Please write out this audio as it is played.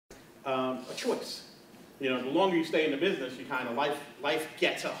a choice. You know, the longer you stay in the business, you kind of, life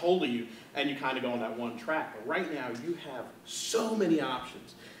gets a hold of you, and you kind of go on that one track. But right now, you have so many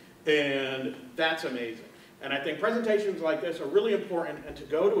options, and that's amazing. And I think presentations like this are really important, and to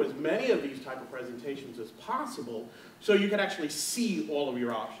go to as many of these type of presentations as possible so you can actually see all of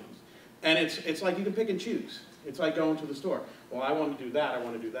your options. And it's like you can pick and choose. It's like going to the store. Well, I want to do that, I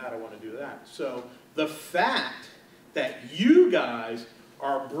want to do that, I want to do that. So the fact that you guys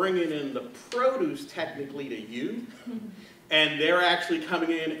are bringing in the produce technically to you, and they're actually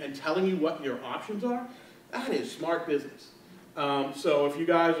coming in and telling you what your options are, that is smart business. So if you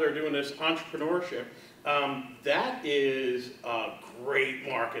guys are doing this entrepreneurship, that is a great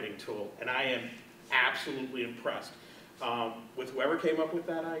marketing tool, and I am absolutely impressed with whoever came up with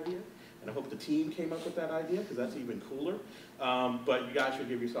that idea, and I hope the team came up with that idea, because that's even cooler. But you guys should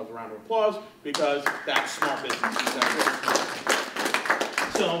give yourselves a round of applause, because that's smart business. That's really smart.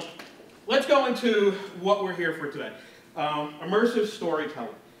 So let's go into what we're here for today. Immersive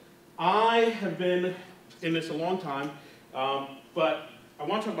storytelling. I have been in this a long time, but I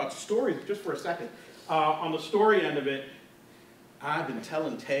want to talk about stories just for a second. On the story end of it, I've been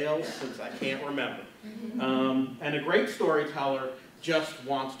telling tales since I can't remember. And a great storyteller just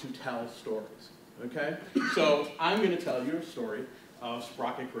wants to tell stories, okay? So I'm going to tell you a story of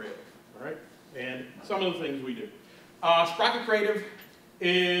Sprocket Creative, all right? And some of the things we do. Sprocket Creative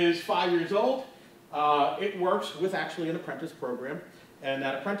is 5 years old. It works with actually an apprentice program. And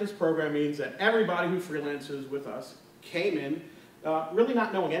that apprentice program means that everybody who freelances with us came in really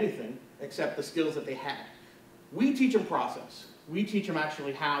not knowing anything except the skills that they had. We teach them process. We teach them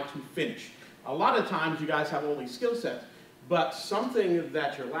actually how to finish. A lot of times you guys have all these skill sets, but something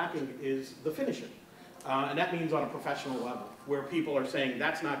that you're lacking is the finishing. And that means on a professional level, where people are saying,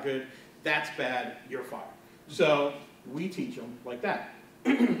 that's not good, that's bad, you're fired. So we teach them like that.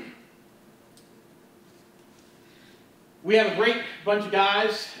 We have a great bunch of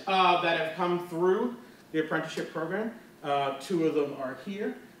guys that have come through the apprenticeship program. Two of them are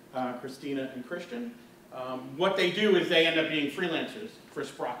here, Christina and Christian. What they do is they end up being freelancers for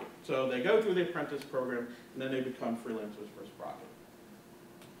Sprocket. So they go through the apprentice program, and then they become freelancers for Sprocket.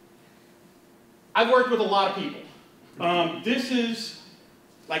 I've worked with a lot of people. This is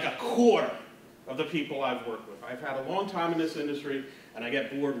like a quarter of the people I've worked with. I've had a long time in this industry, and I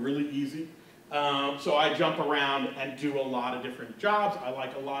get bored really easy. So I jump around and do a lot of different jobs. I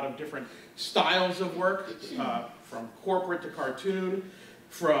like a lot of different styles of work, from corporate to cartoon,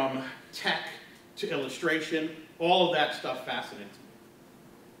 from tech to illustration. All of that stuff fascinates me.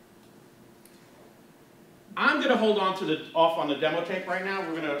 I'm going to hold on to off on the demo tape right now.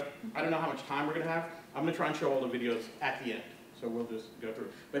 We're going to, I don't know how much time we're going to have. I'm going to try and show all the videos at the end. So we'll just go through.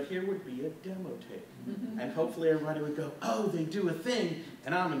 But here would be a demo tape. And hopefully everybody would go, oh, they do a thing,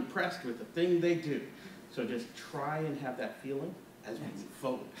 and I'm impressed with the thing they do. So just try and have that feeling as we move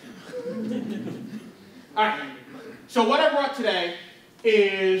forward. All right. So what I brought today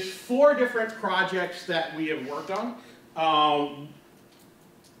is 4 different projects that we have worked on.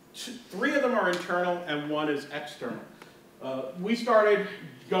 3 of them are internal, and 1 is external. We started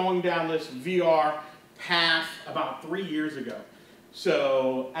going down this VR path about 3 years ago.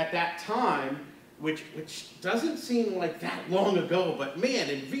 So at that time, which doesn't seem like that long ago, but man,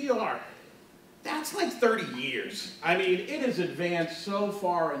 in VR, that's like 30 years. I mean, it has advanced so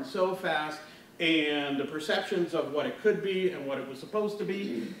far and so fast, and the perceptions of what it could be and what it was supposed to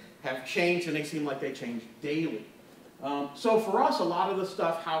be have changed, and they seem like they change daily. So for us, a lot of the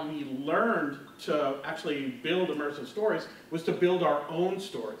stuff, how we learned to actually build immersive stories was to build our own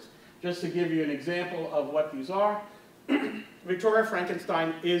stories. Just to give you an example of what these are, Victoria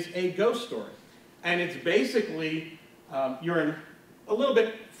Frankenstein is a ghost story. And it's basically, you're in a little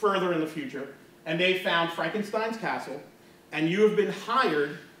bit further in the future, and they found Frankenstein's castle, and you have been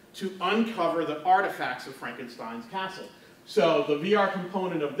hired to uncover the artifacts of Frankenstein's castle. So the VR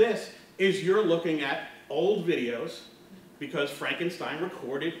component of this is you're looking at old videos, because Frankenstein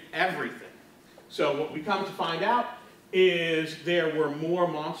recorded everything. So what we come to find out is there were more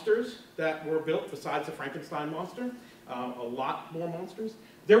monsters that were built besides the Frankenstein monster, a lot more monsters.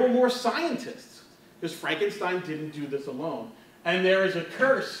 There were more scientists, because Frankenstein didn't do this alone. And there is a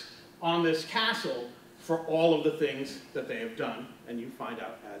curse on this castle for all of the things that they have done, and you find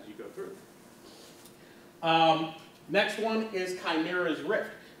out as you go through. Next one is Chimera's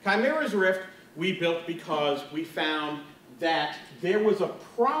Rift. Chimera's Rift we built because we found that there was a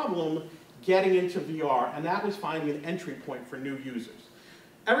problem getting into VR, and that was finding an entry point for new users.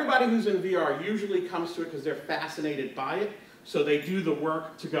 Everybody who's in VR usually comes to it because they're fascinated by it, so they do the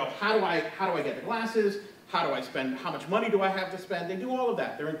work to go, how do I get the glasses? How do I spend, how much money do I have to spend? They do all of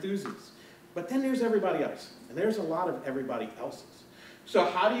that, they're enthusiasts. But then there's everybody else, and there's a lot of everybody else's. So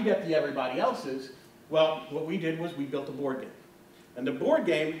how do you get the everybody else's? Well, what we did was we built a board game. And the board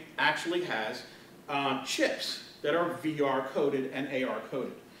game actually has chips that are VR coded and AR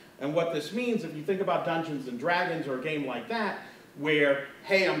coded. And what this means, if you think about Dungeons and Dragons or a game like that, where,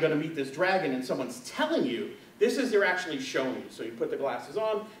 hey, I'm going to meet this dragon, and someone's telling you, this is they're actually showing you. So you put the glasses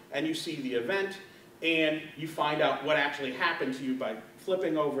on, and you see the event, and you find out what actually happened to you by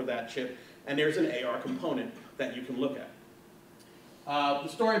flipping over that chip, and there's an AR component that you can look at. The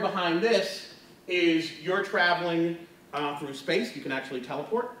story behind this is you're traveling through space. You can actually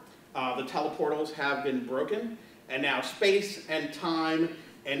teleport. The teleportals have been broken, and now space and time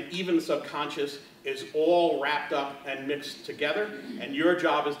and even the subconscious is all wrapped up and mixed together, and your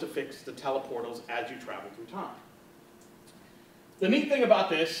job is to fix the teleportals as you travel through time. The neat thing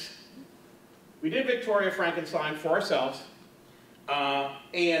about this, we did Victoria Frankenstein for ourselves,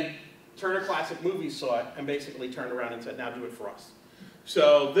 and Turner Classic Movies saw it and basically turned around and said, now do it for us.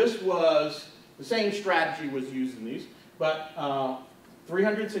 So this was, the same strategy was used in these, but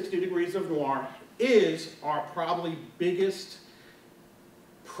 360 Degrees of Noir is our probably biggest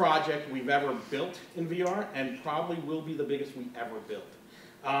project we've ever built in VR, and probably will be the biggest we ever built.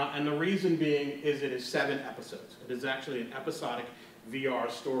 And the reason being is it is 7 episodes. It is actually an episodic VR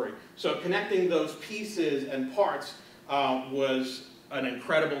story. So connecting those pieces and parts was an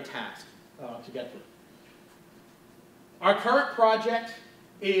incredible task to get through. Our current project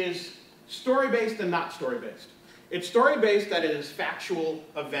is story-based and not story-based. It's story-based that it is factual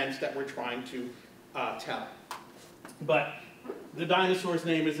events that we're trying to tell. But the dinosaur's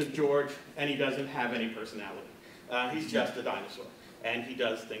name isn't George, and he doesn't have any personality. He's just a dinosaur, and he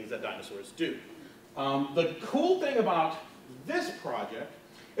does things that dinosaurs do. The cool thing about this project,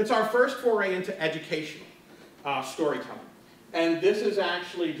 it's our first foray into educational storytelling. And this is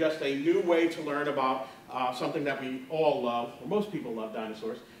actually just a new way to learn about something that we all love, or most people love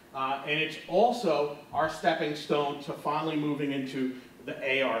dinosaurs. And it's also our stepping stone to finally moving into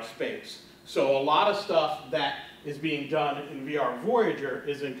the AR space. So a lot of stuff that is being done in VR Voyager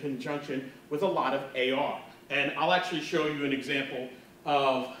is in conjunction with a lot of AR. And I'll actually show you an example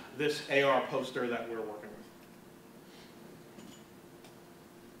of this AR poster that we're working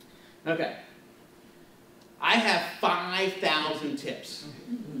with. Okay. I have 5,000 tips.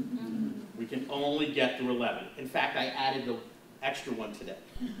 We can only get through 11. In fact, I added the extra one today.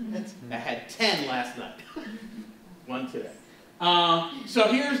 I had 10 last night. 1 today. So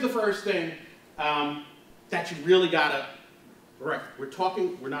here's the first thing that you really gotta, right,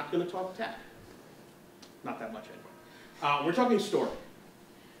 we're not gonna talk tech. Not that much anyway. We're talking story.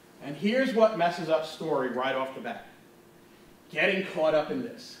 And here's what messes up story right off the bat. Getting caught up in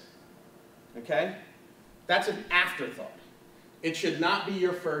this. Okay? That's an afterthought. It should not be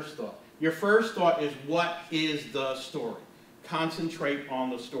your first thought. Your first thought is, what is the story? Concentrate on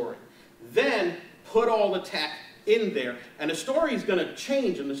the story. Then put all the tech in there, and the story is going to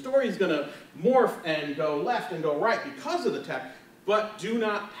change, and the story is going to morph and go left and go right because of the tech, but do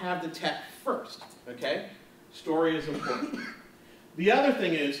not have the tech first, okay? Story is important. The other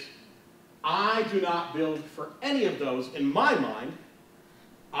thing is, I do not build for any of those in my mind.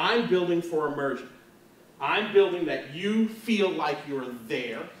 I'm building for immersion. I'm building that you feel like you're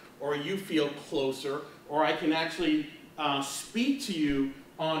there, or you feel closer, or I can actually speak to you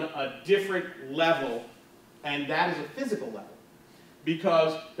on a different level, and that is a physical level.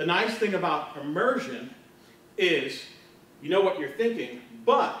 Because the nice thing about immersion is, you know what you're thinking,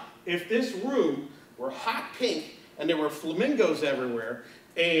 but if this room were hot pink and there were flamingos everywhere,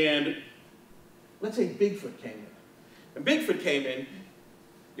 and let's say Bigfoot came in, and Bigfoot came in,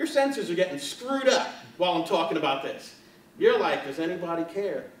 your senses are getting screwed up while I'm talking about this. You're like, does anybody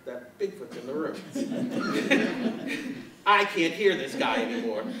care that Bigfoot's in the room? I can't hear this guy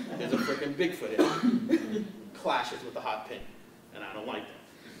anymore. There's a freaking Bigfoot in it. Clashes with the hot pink, and I don't like that.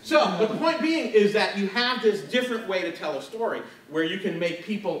 So, but the point being is that you have this different way to tell a story where you can make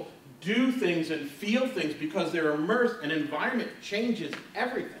people do things and feel things because they're immersed, and environment changes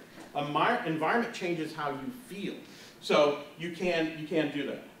everything. Environment changes how you feel. So you can do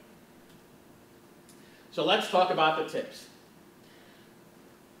that. So let's talk about the tips.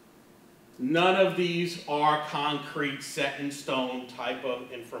 None of these are concrete, set in stone type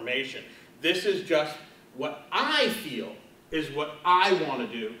of information. This is just what I feel is what I want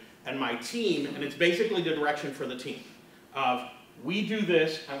to do, and my team, and it's basically the direction for the team. We do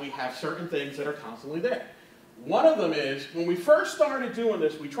this, and we have certain things that are constantly there. One of them is, when we first started doing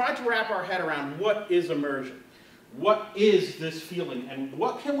this, we tried to wrap our head around what is immersion. What is this feeling, and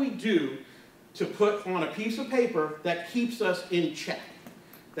what can we do to put on a piece of paper that keeps us in check?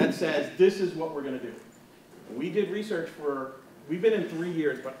 that says this is what we're going to do. And we did research we've been in 3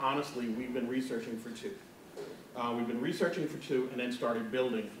 years, but honestly, we've been researching for 2. We've been researching for 2 and then started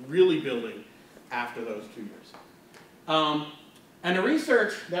building, really building after those 2 years. And the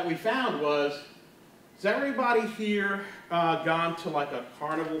research that we found was, has everybody here gone to like a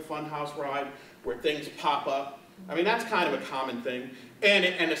carnival funhouse ride where things pop up? I mean, that's kind of a common thing.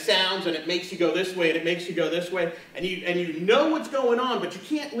 And the sounds, and it makes you go this way, and it makes you go this way, and you know what's going on, but you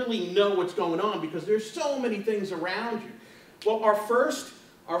can't really know what's going on because there's so many things around you. Well, our first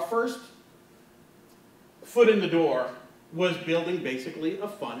foot in the door was building basically a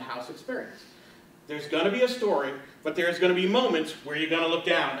fun house experience. There's going to be a story, but there's going to be moments where you're going to look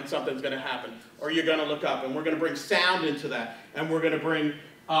down and something's going to happen, or you're going to look up, and we're going to bring sound into that, and we're going to bring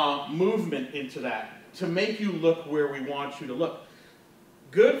movement into that to make you look where we want you to look.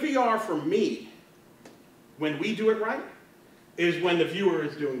 Good VR for me, when we do it right, is when the viewer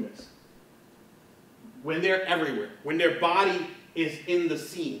is doing this. When they're everywhere, when their body is in the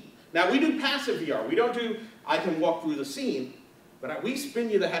scene. Now we do passive VR. We don't do, I can walk through the scene, but we spin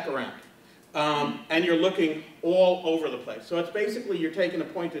you the heck around. And you're looking all over the place. So it's basically you're taking a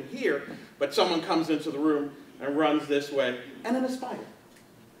point in here, but someone comes into the room and runs this way, and then a spider.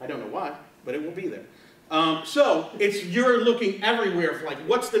 I don't know why, but it will be there. So it's you're looking everywhere for like,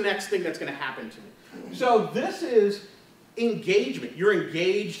 what's the next thing that's going to happen to me? So this is engagement. You're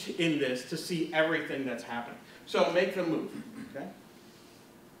engaged in this to see everything that's happening. So make them move. Okay?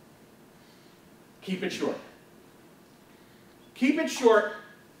 Keep it short. Keep it short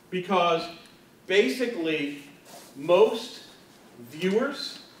because basically most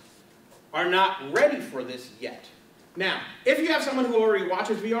viewers are not ready for this yet. Now, if you have someone who already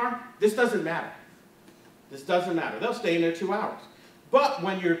watches VR, this doesn't matter. This doesn't matter. They'll stay in there 2 hours. But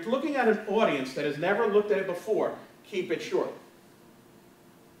when you're looking at an audience that has never looked at it before, keep it short.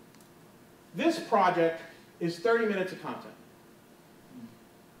 This project is 30 minutes of content.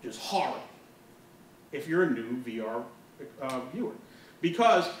 Just horrible if you're a new VR viewer.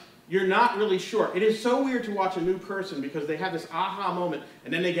 Because you're not really sure. It is so weird to watch a new person because they have this aha moment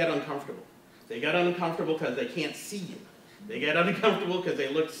and then they get uncomfortable. They get uncomfortable because they can't see you. They get uncomfortable because they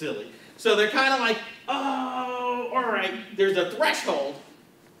look silly. So they're kind of like, oh, all right. There's a threshold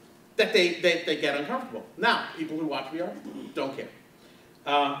that they get uncomfortable. Now, people who watch VR don't care.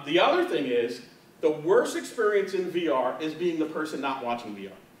 The other thing is, the worst experience in VR is being the person not watching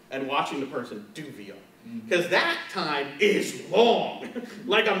VR and watching the person do VR. Because that time is long.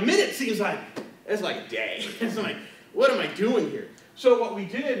 Like a minute seems like, it's like a day. It's like, what am I doing here? So what we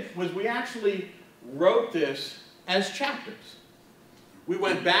did was we actually wrote this as chapters. We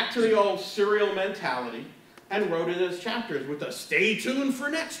went back to the old serial mentality and wrote it as chapters with a stay tuned for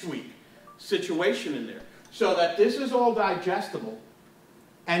next week situation in there. So that this is all digestible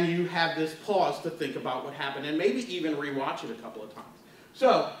and you have this pause to think about what happened and maybe even rewatch it a couple of times.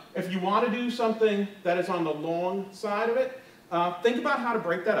 So if you want to do something that is on the long side of it, think about how to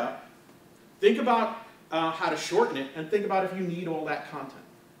break that up. Think about how to shorten it, and think about if you need all that content.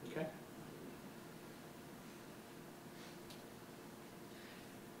 Okay?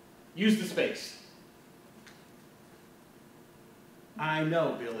 Use the space. I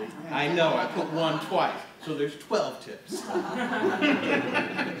know, Billy. I know. I put 1 twice. So there's 12 tips.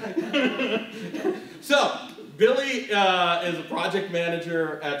 So, Billy is a project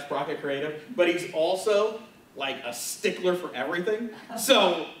manager at Sprocket Creative, but he's also like a stickler for everything.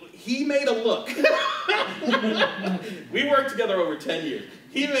 So he made a look. We worked together over 10 years.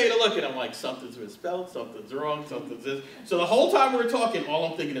 He made a look and I'm like, something's misspelled, something's wrong, something's this. So the whole time we're talking, all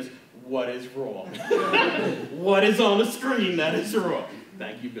I'm thinking is, what is wrong? What is on the screen that is wrong?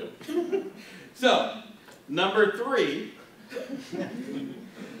 Thank you, Billy. So, number 3,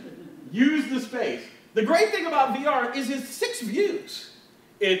 use the space. The great thing about VR is it's 6 views.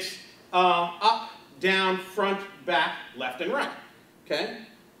 It's up, down, front, back, left, and right. Okay?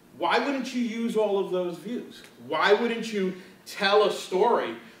 Why wouldn't you use all of those views? Why wouldn't you tell a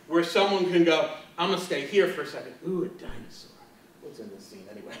story where someone can go, I'm going to stay here for a second. Ooh, a dinosaur. What's in this scene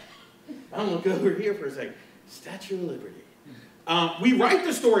anyway? I'm going to go over here for a second. Statue of Liberty. We write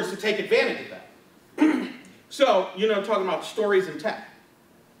the stories to take advantage of that. So, you know, talking about stories in tech.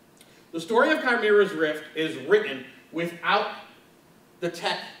 The story of Chimera's Rift is written without the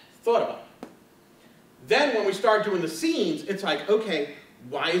tech thought about. Then when we start doing the scenes, it's like, okay,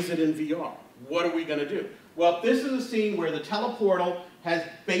 why is it in VR? What are we going to do? Well, this is a scene where the teleportal has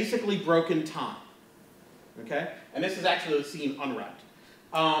basically broken time. Okay? And this is actually the scene unwrapped.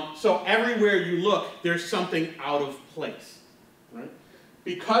 So everywhere you look, there's something out of place. Right?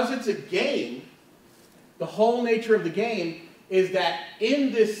 Because it's a game, the whole nature of the game is that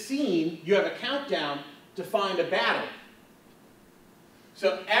in this scene, you have a countdown to find a battery.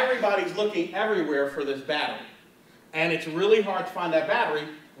 So everybody's looking everywhere for this battery. And it's really hard to find that battery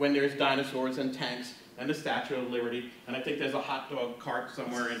when there's dinosaurs and tanks and the Statue of Liberty, and I think there's a hot dog cart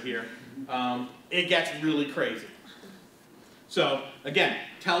somewhere in here. It gets really crazy. So again,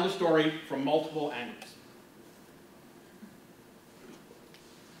 tell the story from multiple angles.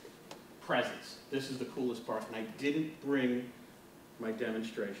 Presence. This is the coolest part, and I didn't bring my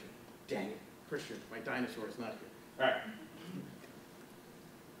demonstration. Dang it. Christian, my dinosaur is not here. All right.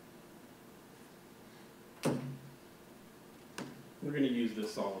 We're going to use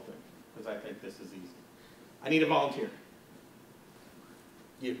this solid thing, because I think this is easy. I need a volunteer.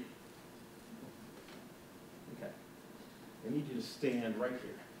 You. Okay. I need you to stand right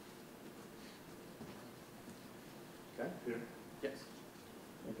here. Okay? Here. Yes.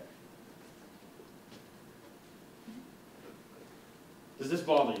 Okay. Does this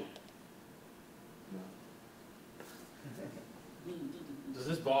bother you? No. Does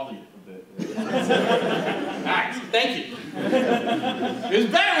this bother you? A bit. All right, thank you. It was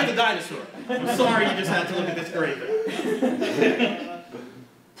better with the dinosaur. I'm sorry you just had to look at this great thing.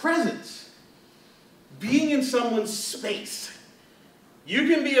 Presence. Being in someone's space. You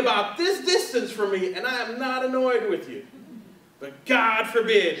can be about this distance from me and I am not annoyed with you. But God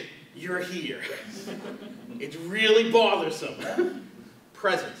forbid you're here. It's really bothersome.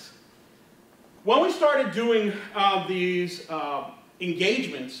 Presence. When we started doing these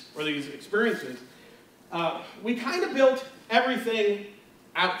engagements or these experiences, we kind of built everything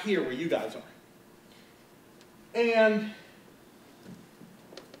out here where you guys are. And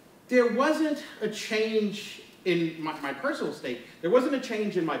there wasn't a change in my personal state. There wasn't a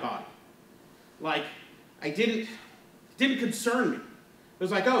change in my body. Like, it didn't concern me. It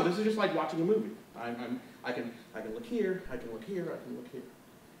was like, oh, this is just like watching a movie. I can look here, I can look here, I can look here.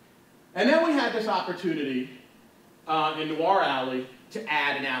 And then we had this opportunity in Noir Alley to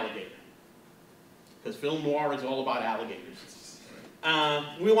add an alligator. Because film noir is all about alligators.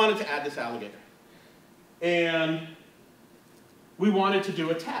 We wanted to add this alligator. And we wanted to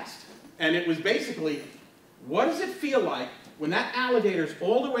do a test. And it was basically, what does it feel like when that alligator's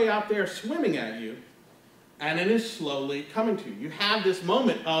all the way out there swimming at you, and it is slowly coming to you? You have this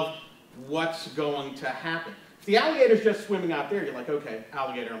moment of what's going to happen. If the alligator's just swimming out there, you're like, okay,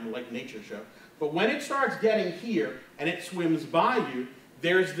 alligator, I'm like nature show. But when it starts getting here and it swims by you,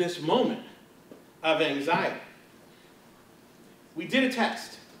 there's this moment of anxiety. We did a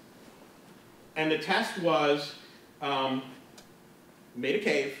test. And the test was, made a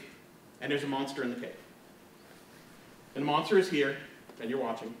cave, and there's a monster in the cave. And the monster is here, and you're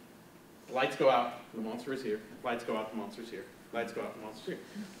watching. The lights go out, the monster is here. Lights go out, the monster's here. Lights go out, the monster's here.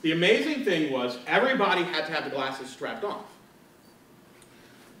 The amazing thing was, everybody had to have the glasses strapped on.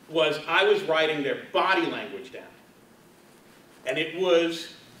 I was writing their body language down. And it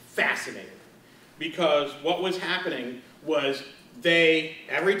was fascinating. Because what was happening was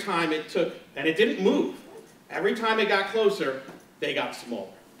every time it took, and it didn't move, every time it got closer, they got smaller.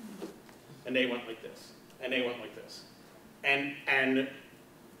 And they went like this. And they went like this. And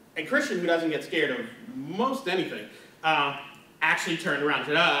Christian, who doesn't get scared of most anything, actually turned around and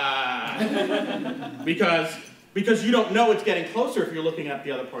said, ah, because you don't know it's getting closer if you're looking at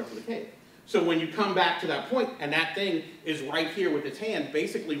the other parts of the cave. So when you come back to that point, and that thing is right here with its hand,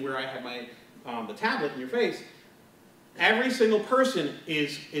 basically where I had my the tablet in your face, every single person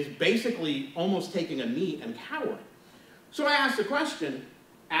is basically almost taking a knee and cowering. So I asked the question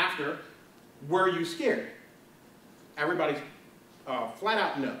after, were you scared? Everybody's flat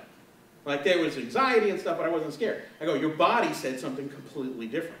out no. Like, there was anxiety and stuff, but I wasn't scared. I go, your body said something completely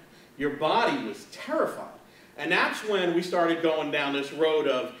different. Your body was terrified. And that's when we started going down this road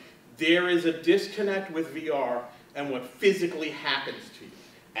of, there is a disconnect with VR and what physically happens to you.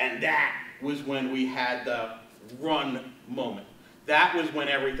 And that was when we had the run moment. That was when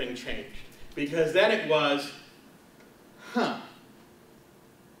everything changed. Because then it was,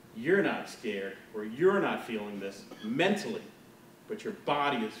 you're not scared, or you're not feeling this mentally, but your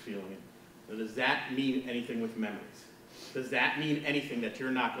body is feeling it. So does that mean anything with memories? Does that mean anything that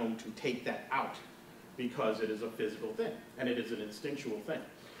you're not going to take that out? Because it is a physical thing, and it is an instinctual thing.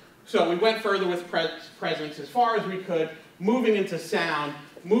 So we went further with presence as far as we could, moving into sound,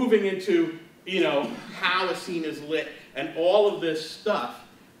 moving into, how a scene is lit, and all of this stuff,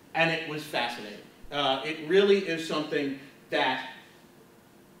 and it was fascinating. It really is something that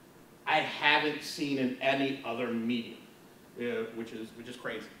I haven't seen in any other medium, which is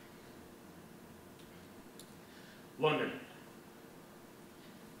crazy. Wonderment.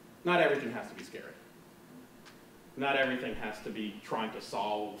 Not everything has to be scary. Not everything has to be trying to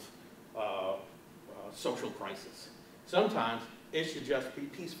solve social crisis. Sometimes it should just be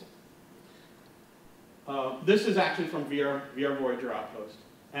peaceful. This is actually from VR Voyager Outpost,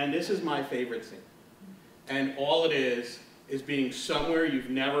 and this is my favorite scene. And all it is being somewhere you've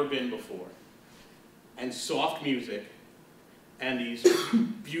never been before, and soft music, and these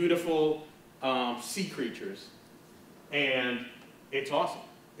beautiful sea creatures, and it's awesome.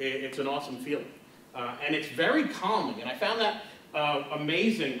 It's an awesome feeling. And it's very calming, and I found that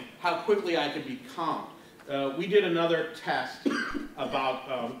amazing how quickly I could be calm. We did another test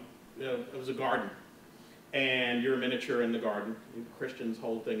about, it was a garden, and you're a miniature in the garden. Christian's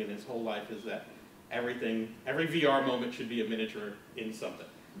whole thing in his whole life is that every VR moment should be a miniature in something.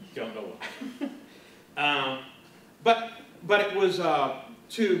 Don't know why. But it was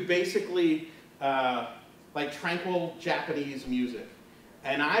to basically like tranquil Japanese music.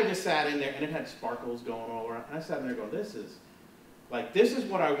 And I just sat in there, and it had sparkles going all around. And I sat in there going, this is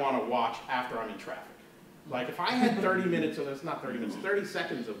what I want to watch after I'm in traffic. Like if I had 30 minutes of this, not 30 minutes, 30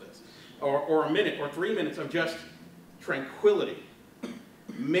 seconds of this, or a minute or 3 minutes of just tranquility,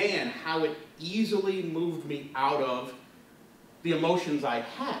 man, how it easily moved me out of the emotions I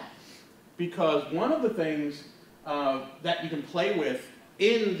had. Because one of the things that you can play with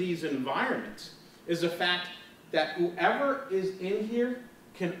in these environments is the fact that whoever is in here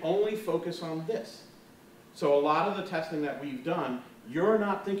can only focus on this. So a lot of the testing that we've done, you're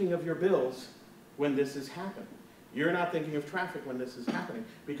not thinking of your bills when this is happening. You're not thinking of traffic when this is happening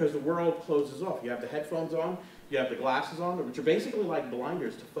because the world closes off. You have the headphones on, you have the glasses on, which are basically like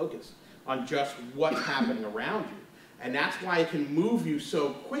blinders to focus on just what's happening around you. And that's why it can move you so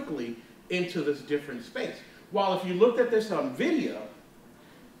quickly into this different space. While if you looked at this on video,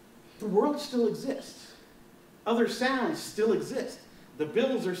 the world still exists. Other sounds still exist. The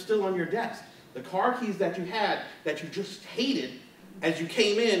bills are still on your desk. The car keys that you had that you just hated as you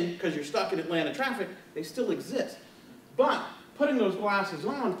came in because you're stuck in Atlanta traffic, they still exist. But putting those glasses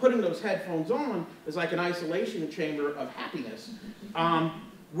on, putting those headphones on is like an isolation chamber of happiness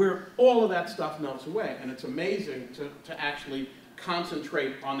where all of that stuff melts away. And it's amazing to actually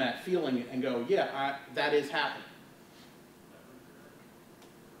concentrate on that feeling and go, yeah, that is happening.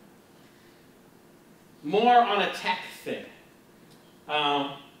 More on a tech thing.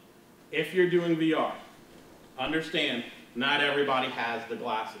 If you're doing VR, understand not everybody has the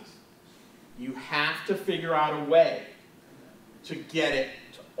glasses. You have to figure out a way to get it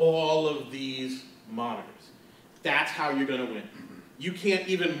to all of these monitors. That's how you're going to win. You can't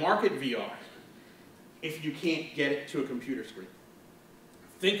even market VR if you can't get it to a computer screen.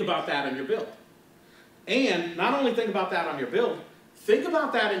 Think about that on your build. And not only think about that on your build, think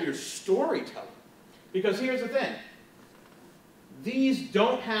about that in your storytelling. Because here's the thing. These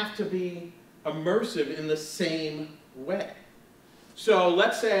don't have to be immersive in the same way. So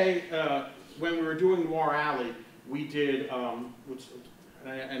let's say when we were doing Noir Alley, we did,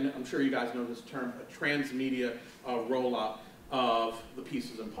 and I'm sure you guys know this term, a transmedia rollout of the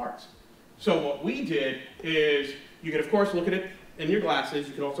pieces and parts. So what we did is, you could of course look at it in your glasses,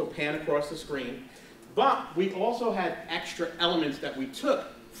 you could also pan across the screen, but we also had extra elements that we took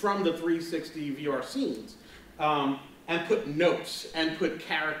from the 360 VR scenes and put notes and put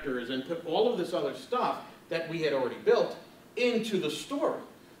characters and put all of this other stuff that we had already built into the story.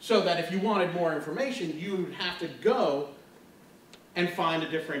 So that if you wanted more information, you would have to go and find a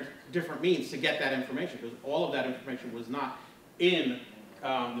different means to get that information, because all of that information was not in the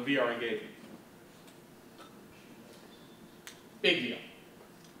VR engagement. Big deal.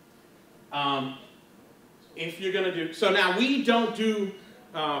 If you're going to do, so now we don't do,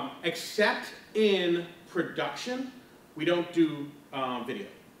 except in production, we don't do video.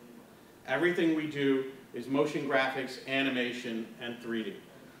 Everything we do is motion graphics, animation, and 3D.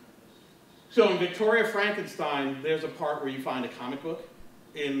 So in Victoria Frankenstein, there's a part where you find a comic book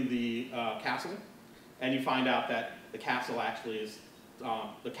in the castle, and you find out that the castle actually is,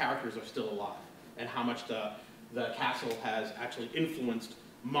 the characters are still alive, and how much the castle has actually influenced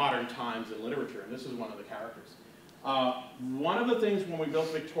modern times in literature, and this is one of the characters. One of the things when we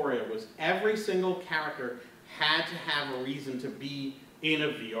built Victoria was every single character had to have a reason to be in a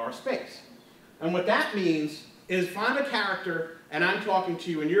VR space. And what that means is find a character, and I'm talking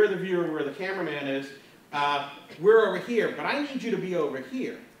to you, and you're the viewer where the cameraman is, we're over here, but I need you to be over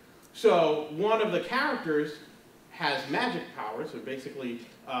here. So one of the characters has magic powers, so basically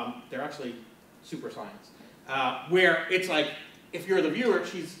they're actually super science, where it's like, if you're the viewer,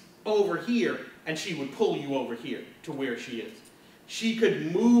 she's over here, and she would pull you over here to where she is. She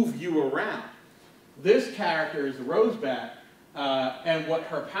could move you around. This character is the Rosebat, and what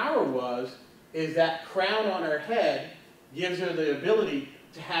her power was is that crown on her head gives her the ability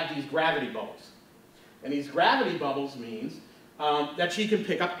to have these gravity bubbles. And these gravity bubbles means that she can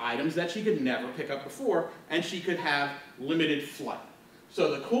pick up items that she could never pick up before, and she could have limited flight.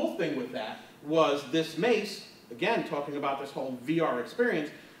 So the cool thing with that was this mace, again, talking about this whole VR experience,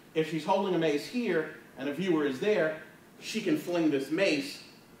 if she's holding a mace here and a viewer is there, she can fling this mace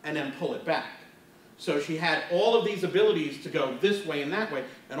and then pull it back. So she had all of these abilities to go this way and that way,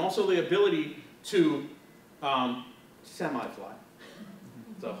 and also the ability to semi-fly.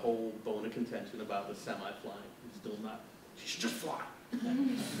 It's a whole bone of contention about the semi-flying. Still not. She should just fly.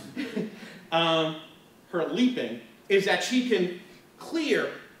 Her leaping is that she can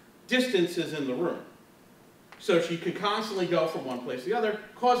clear distances in the room. So she could constantly go from one place to the other,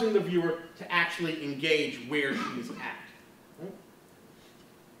 causing the viewer to actually engage where she's at. Right?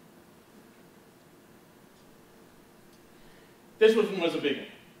 This one was a big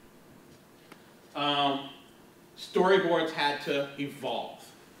one. Storyboards had to evolve.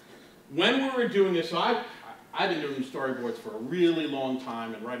 When we were doing this, so I've been doing storyboards for a really long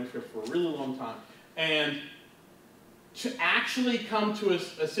time and writing scripts for a really long time. And to actually come to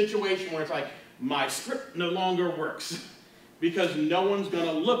a situation where it's like, my script no longer works because no one's going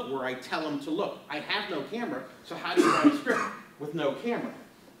to look where I tell them to look. I have no camera, so how do you write a script with no camera?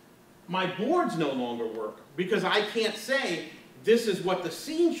 My boards no longer work because I can't say this is what the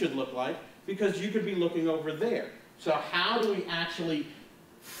scene should look like because you could be looking over there. So how do we actually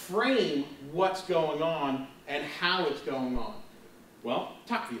frame what's going on and how it's going on? Well,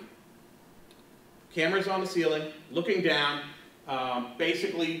 top view. Cameras on the ceiling, looking down,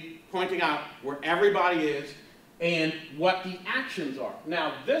 basically pointing out where everybody is and what the actions are.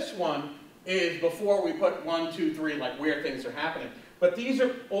 Now, this one is before we put 1, 2, 3, like where things are happening. But these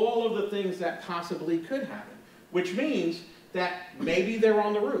are all of the things that possibly could happen, which means that maybe they're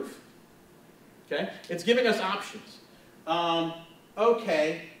on the roof. Okay? It's giving us options.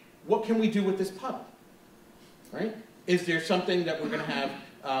 Okay, what can we do with this puddle? Right? Is there something that we're going to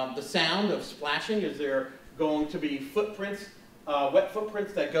have the sound of splashing? Is there going to be footprints, wet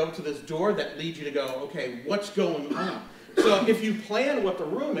footprints that go to this door that lead you to go, okay, what's going on? So if you plan what the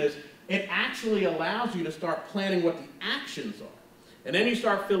room is, it actually allows you to start planning what the actions are. And then you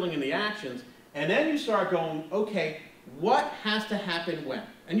start filling in the actions, and then you start going, okay, what has to happen when?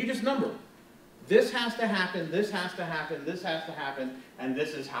 And you just number them. This has to happen, this has to happen, this has to happen, and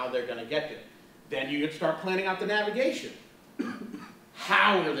this is how they're going to get there. Then you start planning out the navigation.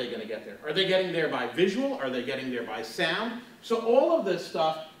 How are they going to get there? Are they getting there by visual? Are they getting there by sound? So all of this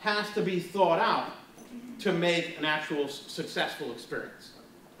stuff has to be thought out to make an actual successful experience.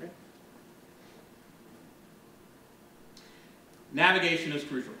 Okay? Navigation is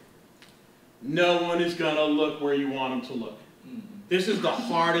crucial. No one is going to look where you want them to look. This is the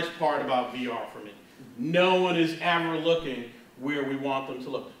hardest part about VR for me. No one is ever looking where we want them to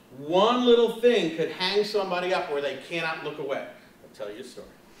look. One little thing could hang somebody up where they cannot look away. I'll tell you a story.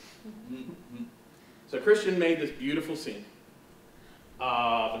 So Christian made this beautiful scene.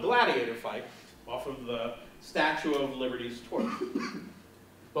 The gladiator fight off of the Statue of Liberty's torch.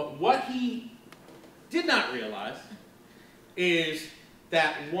 But what he did not realize is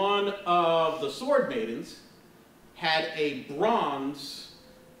that one of the sword maidens had a bronze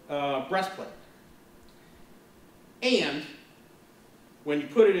breastplate. And when you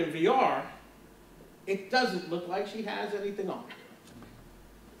put it in VR, it doesn't look like she has anything on.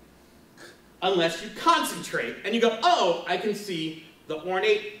 Unless you concentrate and you go, oh, I can see the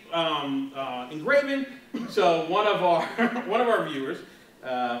ornate engraving. So one of our viewers,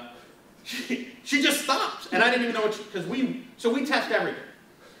 she just stops, and I didn't even know what because we test everything.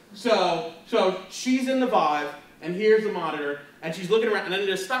 So she's in the Vive, and here's the monitor, and she's looking around, and then it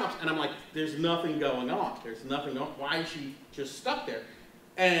just stops, and I'm like, there's nothing going on. There's nothing going on. Why is she just stuck there?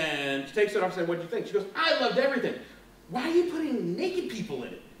 And she takes it off and says, what do you think? She goes, I loved everything. Why are you putting naked people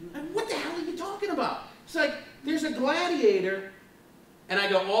in it? And what the hell are you talking about? It's like, there's a gladiator, and I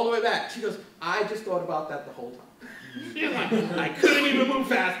go all the way back. She goes, I just thought about that the whole time. She's like, I couldn't even move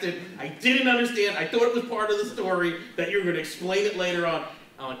past it. I didn't understand. I thought it was part of the story, that you were going to explain it later on.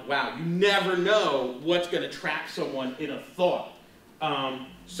 I'm like, wow, you never know what's going to trap someone in a thought.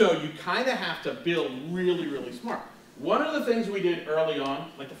 So you kind of have to build really, really smart. One of the things we did early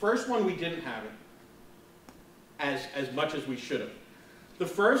on, like the first one we didn't have it as much as we should have. The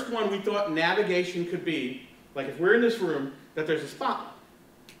first one we thought navigation could be, like if we're in this room, that there's a spotlight.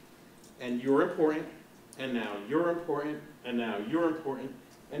 And you're important, and now you're important, and now you're important,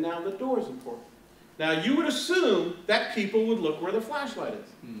 and now the door's important. Now you would assume that people would look where the flashlight is.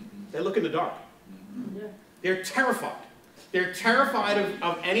 They look in the dark. They're terrified. They're terrified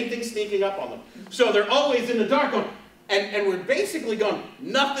of anything sneaking up on them. So they're always in the dark going, and we're basically going,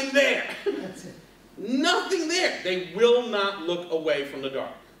 nothing there. Nothing there. They will not look away from the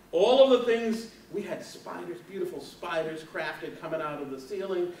dark. All of the things, we had spiders, beautiful spiders crafted coming out of the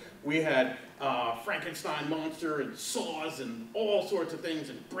ceiling. We had Frankenstein monster and saws and all sorts of things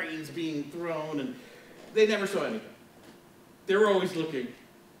and brains being thrown, and they never saw anything. They were always looking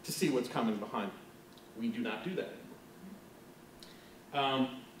to see what's coming behind them. We do not do that anymore.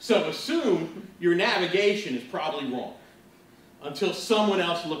 So assume your navigation is probably wrong until someone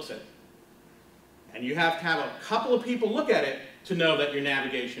else looks at it. And you have to have a couple of people look at it to know that your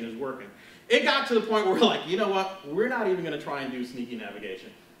navigation is working. It got to the point where we're like, you know what? We're not even going to try and do sneaky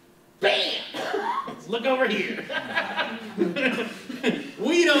navigation. Bam! Look over here.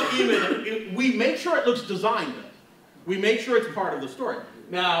 We don't even, we make sure it looks designed though. We make sure it's part of the story.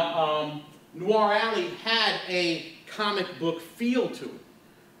 Now, Noir Alley had a comic book feel to it.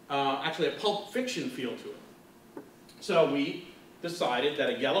 Actually a pulp fiction feel to it. So we decided that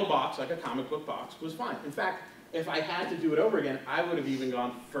a yellow box, like a comic book box, was fine. In fact, if I had to do it over again, I would have even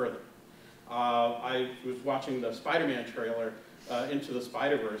gone further. I was watching the Spider-Man trailer, Into the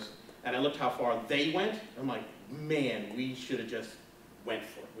Spider-Verse, and I looked how far they went. I'm like, man, we should have just went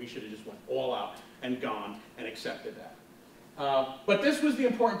for it. We should have just went all out and gone and accepted that. But this was the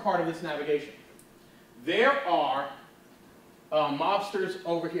important part of this navigation. There are mobsters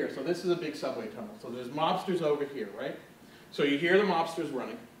over here. So this is a big subway tunnel. So there's mobsters over here, right? So you hear the mobsters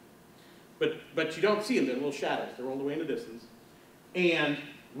running, but you don't see them. They're little shadows. They're all the way in the distance. And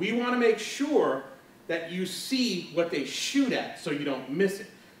we want to make sure that you see what they shoot at so you don't miss it.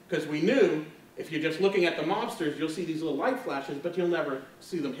 Because we knew if you're just looking at the mobsters, you'll see these little light flashes, but you'll never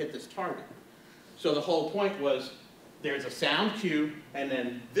see them hit this target. So the whole point was there's a sound cue, and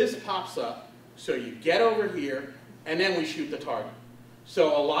then this pops up, so you get over here, and then we shoot the target.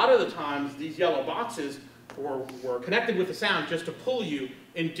 So a lot of the times, these yellow boxes were connected with the sound just to pull you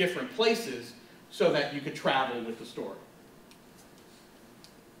in different places so that you could travel with the story.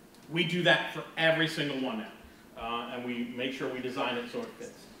 We do that for every single one now, and we make sure we design it so it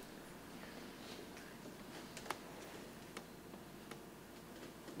fits.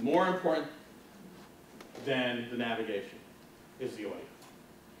 More important than the navigation is the audio.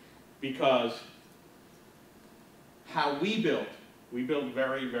 Because how we build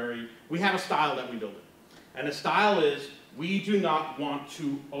very, we have a style that we build it. And the style is, we do not want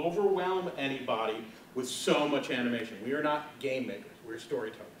to overwhelm anybody with so much animation. We are not game makers, we're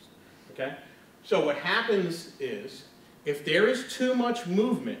storytellers, okay? So what happens is, if there is too much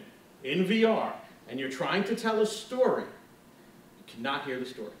movement in VR, and you're trying to tell a story, you cannot hear the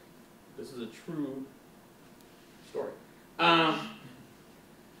story. This is a true story. I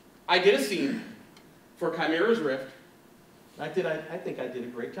did a scene for Chimera's Rift. I think I did a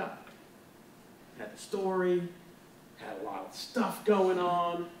great job. Had the story, had a lot of stuff going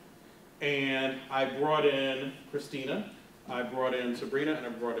on, and I brought in Christina, I brought in Sabrina, and I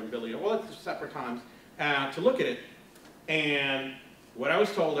brought in Billy, all at separate times, to look at it. And what I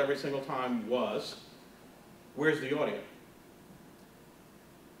was told every single time was, where's the audio?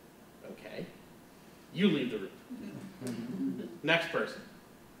 Okay, you leave the room. Next person.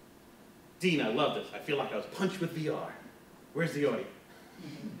 Dean, I love this. I feel like I was punched with VR. Where's the audio?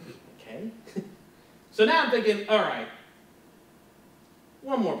 Okay. So now I'm thinking, all right,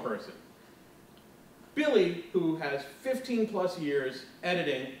 one more person. Billy, who has 15 plus years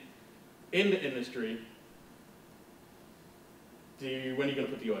editing in the industry, when are you going to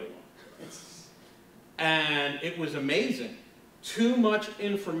put the audio on? And it was amazing. Too much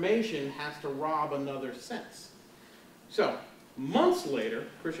information has to rob another sense. So, months later,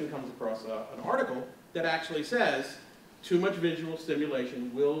 Christian comes across an article that actually says too much visual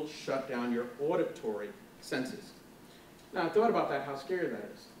stimulation will shut down your auditory senses. Now, I thought about that, how scary that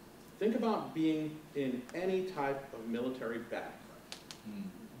is. Think about being in any type of military battle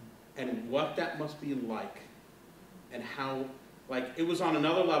and what that must be like, and how, like, it was on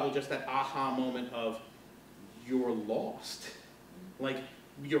another level, just that aha moment of you're lost. Like,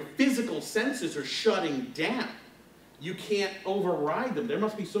 your physical senses are shutting down. You can't override them. There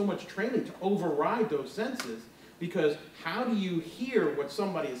must be so much training to override those senses, because how do you hear what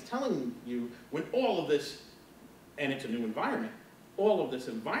somebody is telling you when all of this, and it's a new environment, all of this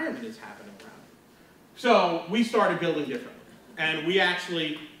environment is happening around you? So we started building differently, and we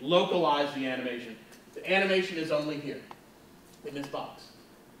actually localized the animation. The animation is only here, in this box.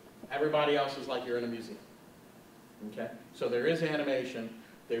 Everybody else is like you're in a museum. Okay? So there is animation,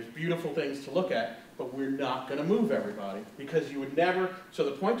 there's beautiful things to look at, but we're not going to move everybody, because you would never, so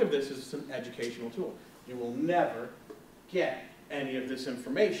the point of this is it's an educational tool. You will never get any of this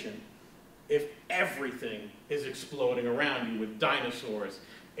information if everything is exploding around you with dinosaurs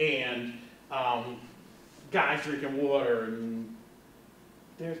and guys drinking water, and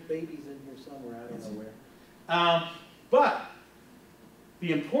there's babies in here somewhere, I don't know where. But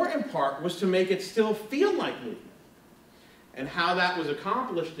the important part was to make it still feel like movement. And how that was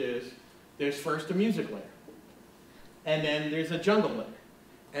accomplished is, there's first a music layer, and then there's a jungle layer,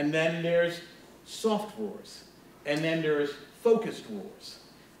 and then there's soft roars, and then there's focused roars,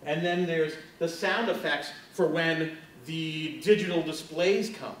 and then there's the sound effects for when the digital displays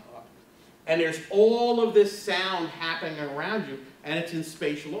come up. And there's all of this sound happening around you, and it's in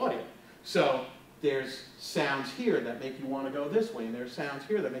spatial audio. So there's sounds here that make you want to go this way, and there's sounds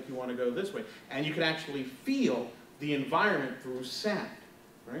here that make you want to go this way. And you can actually feel the environment through sound,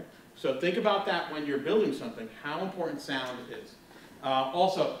 right? So think about that when you're building something, how important sound is.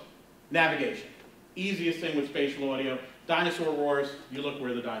 Also, navigation. Easiest thing with spatial audio. Dinosaur roars, you look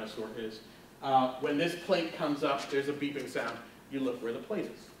where the dinosaur is. When this plate comes up, there's a beeping sound, you look where the plate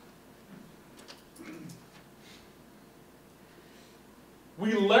is.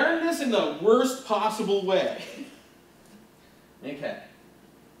 We learned this in the worst possible way. Okay.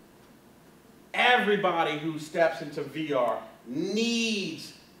 Everybody who steps into VR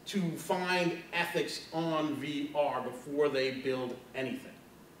needs to find ethics on VR before they build anything.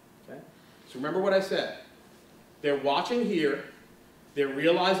 Okay? So remember what I said. They're watching here, they're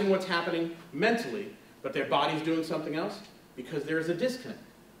realizing what's happening mentally, but their body's doing something else because there is a disconnect.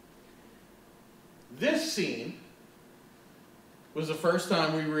 This scene was the first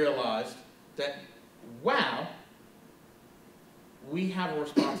time we realized that, wow, we have a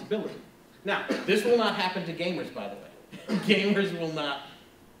responsibility. Now, this will not happen to gamers, by the way. Gamers will not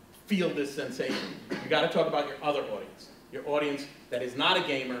feel this sensation. You got to talk about your other audience. Your audience that is not a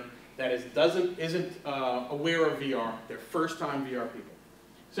gamer, that isn't aware of VR. They're first-time VR people.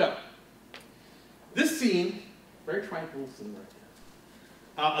 So, this scene, very tranquil scene right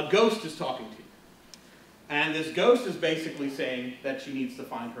now. A ghost is talking to you. And this ghost is basically saying that she needs to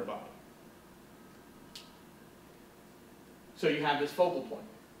find her body. So you have this focal point.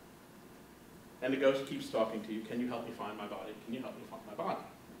 And the ghost keeps talking to you. Can you help me find my body? Can you help me find my body?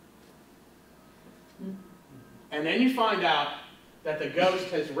 And then you find out that the ghost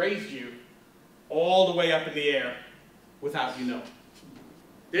has raised you all the way up in the air without you knowing.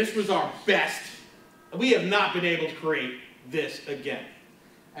 This was our best. We have not been able to create this again.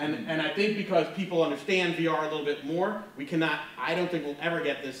 And I think because people understand VR a little bit more, we cannot, I don't think we'll ever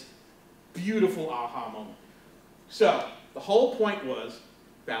get this beautiful aha moment. So, the whole point was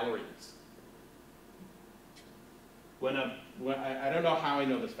ballerinas. I don't know how I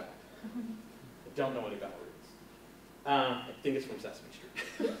know this fact. I don't know any ballerinas. I think it's from Sesame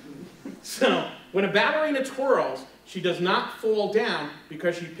Street. So, when a ballerina twirls, she does not fall down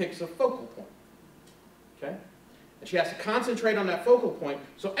because she picks a focal point. Okay? And she has to concentrate on that focal point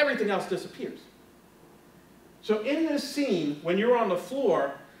so everything else disappears. So in this scene, when you're on the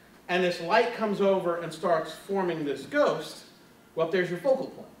floor and this light comes over and starts forming this ghost, well, there's your focal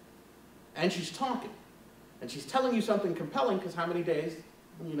point. And she's talking. And she's telling you something compelling, because how many days,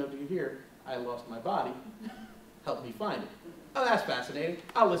 do you hear, I lost my body, help me find it. Oh, that's fascinating.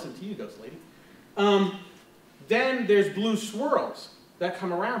 I'll listen to you, ghost lady. Then there's blue swirls that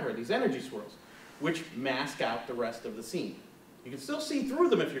come around her, these energy swirls, which mask out the rest of the scene. You can still see through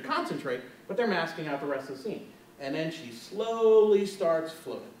them if you concentrate, but they're masking out the rest of the scene. And then she slowly starts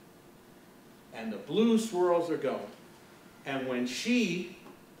floating. And the blue swirls are going. And when she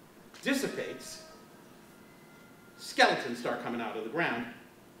dissipates, skeletons start coming out of the ground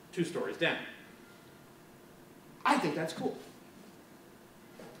 2 stories down. I think that's cool.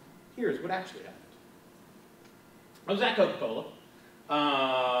 Here's what actually happened. I was at Coca-Cola.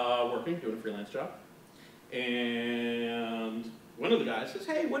 Working, doing a freelance job, and one of the guys says,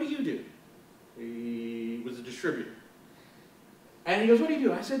 hey, what do you do? He was a distributor. And he goes, what do you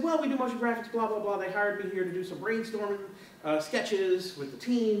do? I said, well, we do motion graphics, blah, blah, blah. They hired me here to do some brainstorming sketches with the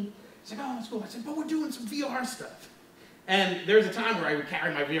team. He's like, oh, that's cool. I said, but we're doing some VR stuff. And there's a time where I would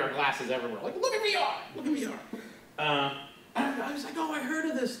carry my VR glasses everywhere. Like, look at VR, look at VR. And I was like, oh, I heard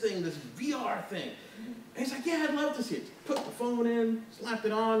of this thing, this VR thing. And he's like, yeah, I'd love to see it. Put the phone in, slapped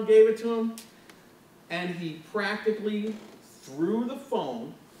it on, gave it to him. And he practically threw the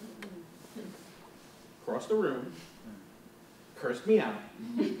phone across the room, cursed me out,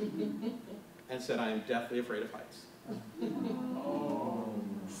 and said, I am deathly afraid of heights. Oh.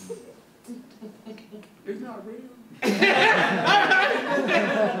 It's not real.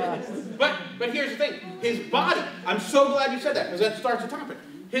 But here's the thing. His body, I'm so glad you said that, because that starts the topic.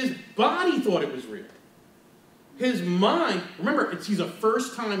 His body thought it was real. his mind, remember, he's a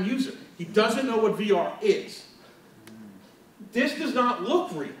first-time user. He doesn't know what VR is. This does not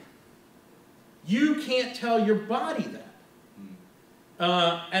look real. You can't tell your body that.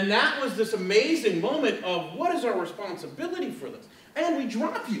 And that was this amazing moment of what is our responsibility for this? And we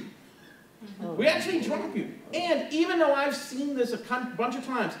drop you. We actually drop you. And even though I've seen this a bunch of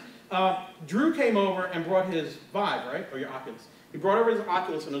times, Drew came over and brought his Vive, right? Or your Oculus. He brought over his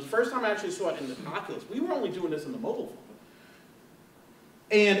Oculus, and it was the first time I actually saw it in the Oculus. We were only doing this in the mobile phone.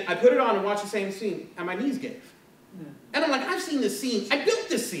 And I put it on and watched the same scene, and my knees gave. And I'm like, I've seen this scene. I built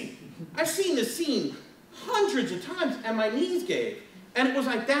this scene. I've seen this scene hundreds of times, and my knees gave. And it was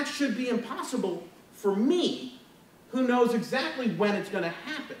like, that should be impossible for me, who knows exactly when it's going to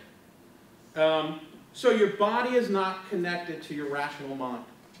happen. So your body is not connected to your rational mind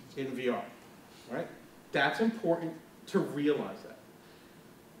in VR, right? That's important to realize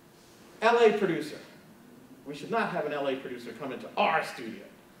that. LA producer. We should not have an LA producer come into our studio.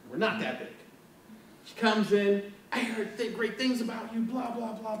 We're not that big. She comes in, I heard great things about you, blah,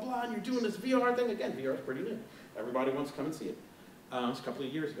 blah, blah, blah, and you're doing this VR thing. Again, VR is pretty new. Everybody wants to come and see it. It was a couple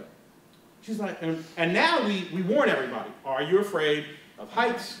of years ago. She's like, and now we warn everybody. Are you afraid of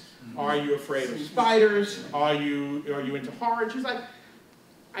heights? Are you afraid of spiders? Are you into horror? And she's like,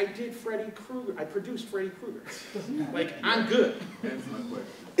 I did Freddy Krueger. I produced Freddy Krueger. Like, I'm good.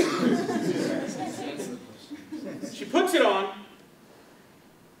 She puts it on,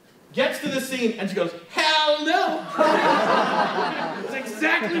 gets to the scene, and she goes, hell no! That's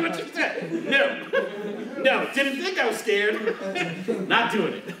exactly what she said. No, didn't think I was scared. Not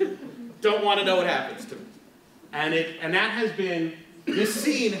doing it. Don't want to know what happens to me. And that has been, this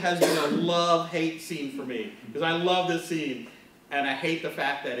scene has been a love-hate scene for me. Because I love this scene, and I hate the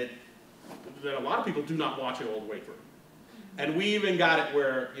fact that that a lot of people do not watch it all the way through. And we even got it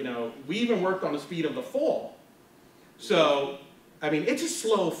where, we even worked on the speed of the fall. So, I mean, it's a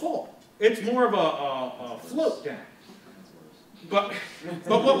slow fall. It's more of a float down. But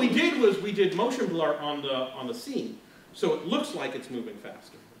what we did was we did motion blur on the scene. So it looks like it's moving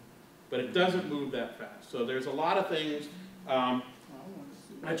faster. But it doesn't move that fast. So there's a lot of things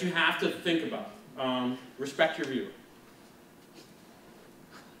that you have to think about. Respect your viewer.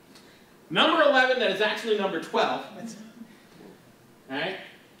 Number 11, that is actually number 12, right,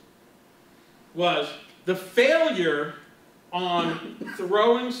 was the failure on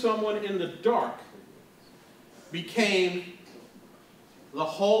throwing someone in the dark became the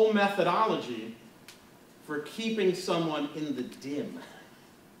whole methodology for keeping someone in the dim.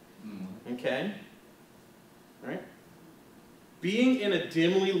 Okay? Right? Being in a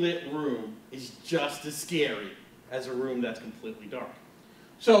dimly lit room is just as scary as a room that's completely dark.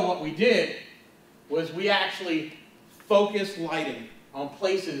 So what we did was we actually focused lighting on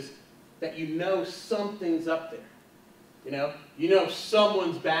places that something's up there. You know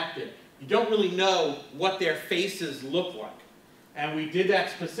someone's back there. You don't really know what their faces look like. And we did that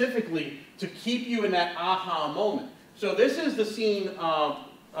specifically to keep you in that aha moment. So this is the scene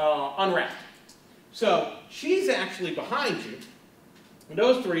unwrapped. So she's actually behind you, and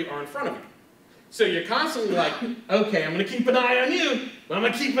those three are in front of you. So you're constantly like, okay, I'm going to keep an eye on you, but I'm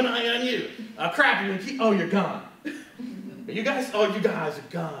going to keep an eye on you. Crap, you're gone. You guys are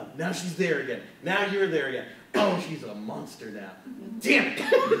gone. Now she's there again. Now you're there again. Oh, she's a monster now. Damn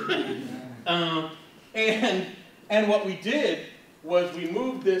it. And what we did was we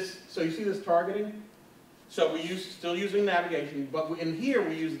moved this, so you see this targeting? So still using navigation, but in here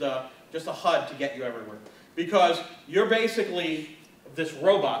we used just a HUD to get you everywhere. Because you're basically this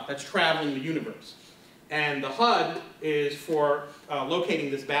robot that's traveling the universe. And the HUD is for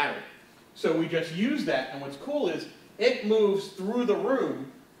locating this battery. So we just use that, and what's cool is it moves through the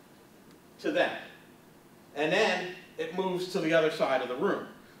room to that. And then it moves to the other side of the room.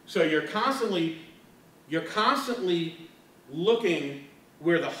 So you're constantly looking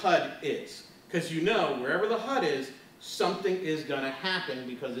where the HUD is. Because wherever the HUD is, something is going to happen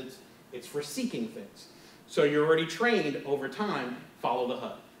because it's for seeking things. So you're already trained over time, follow the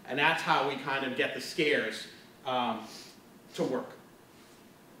HUD. And that's how we kind of get the scares to work.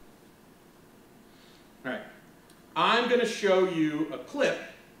 All right. I'm going to show you a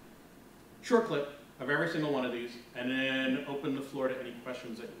short clip of every single one of these, and then open the floor to any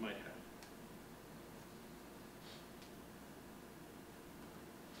questions that you might have.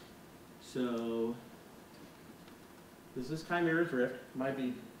 So, this is Chimera's Rift.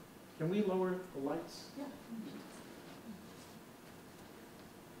 Can we lower the lights? Yeah.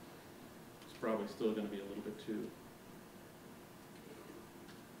 It's probably still going to be a little bit too.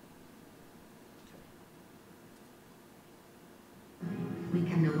 We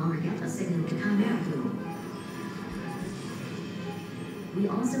can no longer get a signal to Chimera. We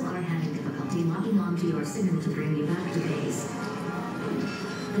also are having difficulty locking onto your signal to bring you back to base.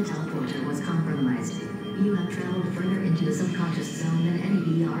 The teleporter was compromised. You have traveled further into the subconscious zone than any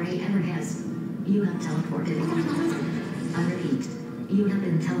VRA ever has. You have teleported. I repeat, you have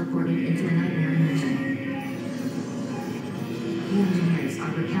been teleported into a nightmare dimension. The engineers are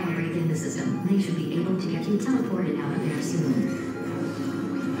recalibrating the system. They should be able to get you teleported out of there soon.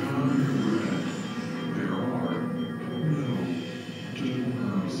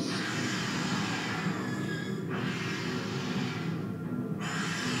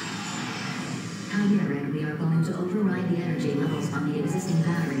 We are going to override the energy levels on the existing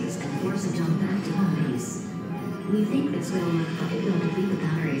batteries and force a jump back to home base. We think this will work, but it will deplete the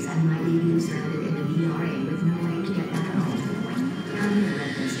batteries and might leave you stranded in the VRA with no way to get back home. Having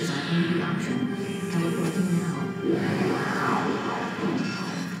read this is our only option. Teleporting now.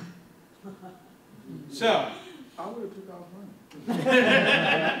 So, I would have took off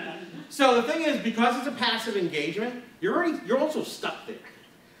running. So the thing is, because it's a passive engagement, you're also stuck there.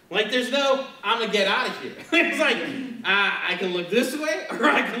 Like, there's no, I'm going to get out of here. It's like, I can look this way, or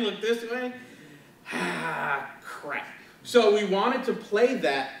I can look this way. Ah, crap. So we wanted to play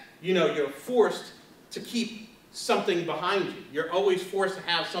that, you know, you're forced to keep something behind you. You're always forced to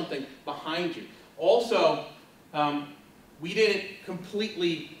have something behind you. Also, we didn't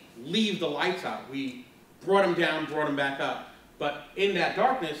completely leave the lights out. We brought them down, brought them back up. But in that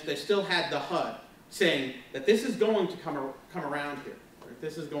darkness, they still had the HUD saying that this is going to come around here.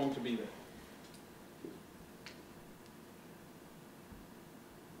 This is going to be there.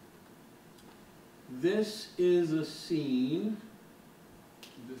 This is a scene.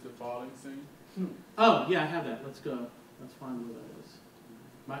 Is this the falling scene? Oh, yeah, I have that. Let's go. Let's find where that is.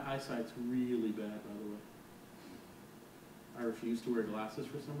 My eyesight's really bad, by the way. I refuse to wear glasses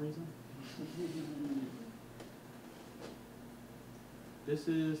for some reason. This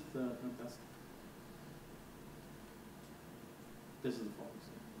is the, no, this is the fold.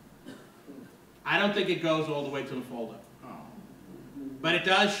 I don't think it goes all the way to the fold up. Oh. But it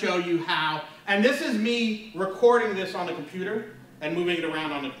does show you how, and this is me recording this on the computer and moving it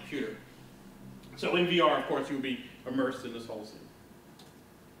around on the computer. So in VR, of course, you'll be immersed in this whole scene.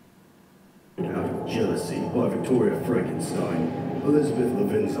 Out of Jealousy by Victoria Frankenstein, Elizabeth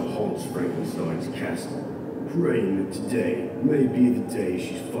Lavinza haunts Frankenstein's castle, praying that today may be the day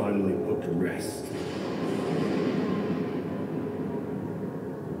she's finally put to rest.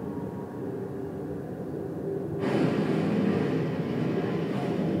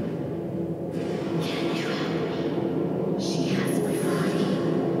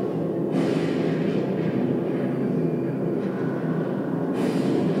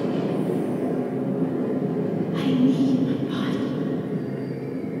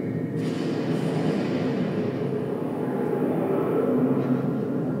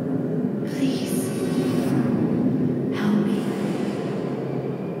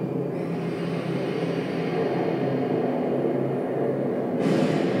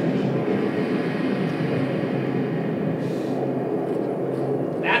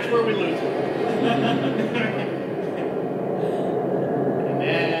 Where we lose it. And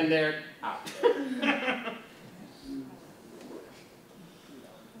then they're out.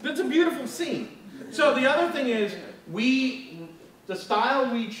 It's a beautiful scene. So the other thing is, the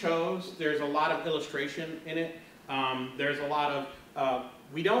style we chose, there's a lot of illustration in it. There's a lot of,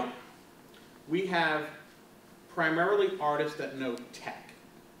 we have primarily artists that know tech.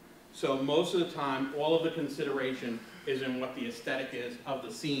 So most of the time, all of the consideration is in what the aesthetic is of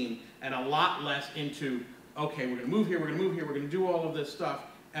the scene, and a lot less into, okay, we're going to move here, we're going to move here, we're going to do all of this stuff.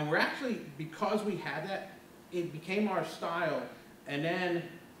 And we're actually, because we had that, it became our style, and then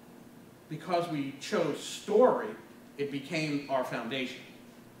because we chose story, it became our foundation.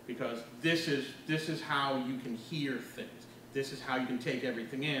 Because this is how you can hear things. This is how you can take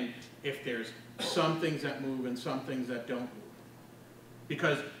everything in if there's some things that move and some things that don't move.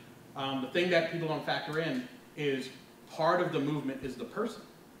 Because the thing that people don't factor in is part of the movement is the person.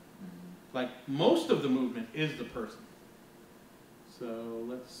 Like, most of the movement is the person. So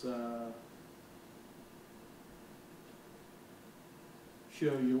let's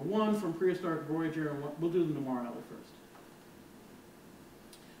show you one from Prehistoric Voyager, and we'll do the Noir Alley first.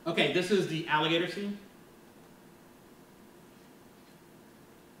 Okay, this is the alligator scene.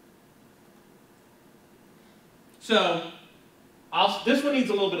 So, this one needs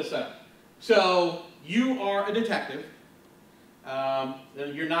a little bit of setup. So, you are a detective.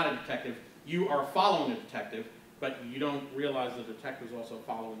 You're not a detective. You are following a detective, but you don't realize the detective is also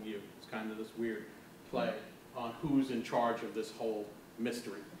following you. It's kind of this weird play on who's in charge of this whole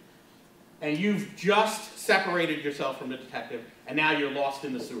mystery. and you've just separated yourself from the detective, and now you're lost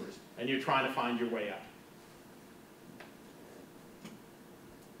in the sewers, and you're trying to find your way out.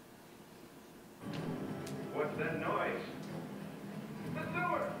 What's that noise? The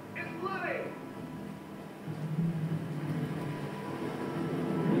sewer! It's flooding!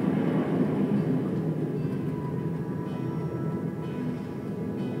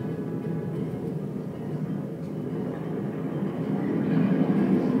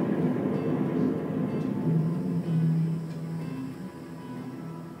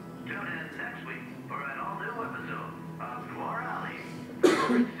 Tune in next week for an all-new episode of Noir Alley.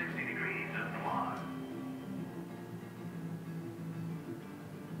 60 degrees of noir.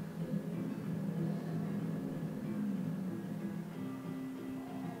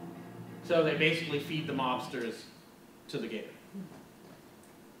 So they basically feed the mobsters to the gator.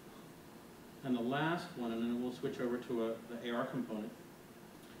 And the last one, and then we'll switch over to the AR component.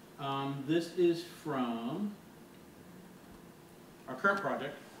 This is from our current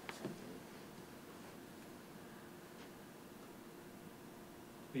project.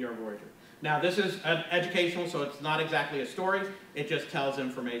 VR Voyager. Now this is educational, so it's not exactly a story. It just tells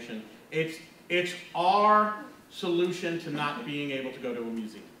information. It's our solution to not being able to go to a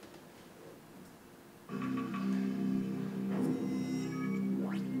museum.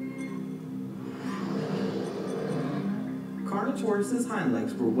 Carnotaurus's hind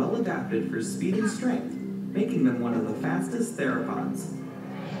legs were well adapted for speed and strength, making them one of the fastest theropods.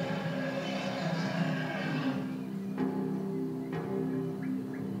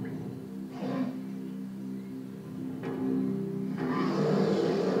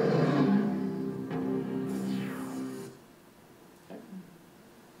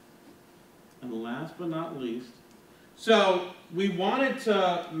 And last but not least, so we wanted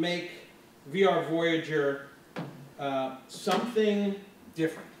to make VR Voyager something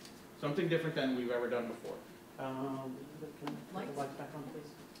different than we've ever done before. Can I put the lights back on, please?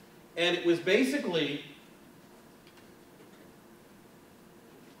 And it was basically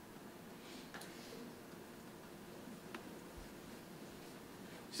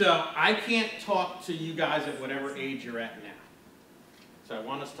so I can't talk to you guys at whatever age you're at now. So I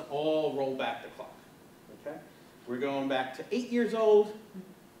want us to all roll back the clock. Okay? We're going back to 8 years old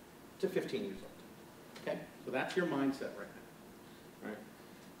to 15 years old. Okay? So that's your mindset right now. Right?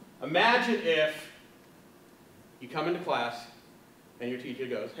 Imagine if you come into class and your teacher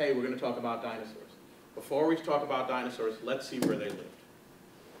goes, hey, we're going to talk about dinosaurs. Before we talk about dinosaurs, let's see where they lived.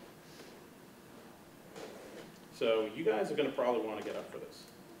 So you guys are going to probably want to get up for this.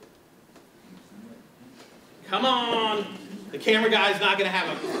 Come on! The camera guy's not going to have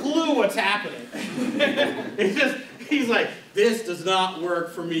a clue what's happening. It's just, he's like, this does not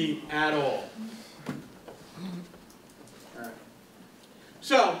work for me at all. All right.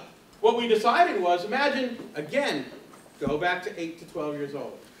 So, what we decided was, imagine, again, go back to 8 to 12 years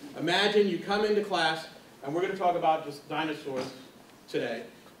old. Imagine you come into class, and we're going to talk about just dinosaurs today.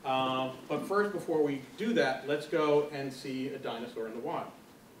 But first, before we do that, let's go and see a dinosaur in the wild.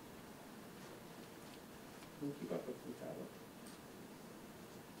 Can you keep up with the tablet?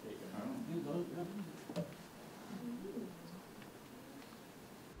 There you go.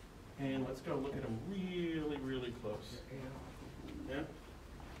 And let's go look at them really, really close. Yeah?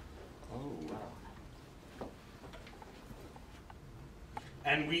 Oh, wow.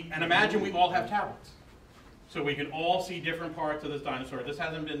 And imagine we all have tablets. So we can all see different parts of this dinosaur. This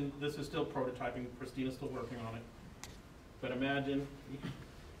is still prototyping. Christina's still working on it. But imagine,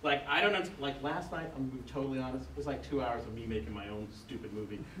 like, I don't know, like last night, I'm being totally honest, it was like 2 hours of me making my own stupid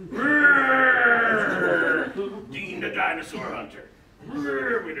movie. Dean the dinosaur hunter.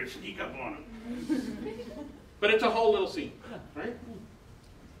 We're gonna sneak up on him. But it's a whole little scene, right?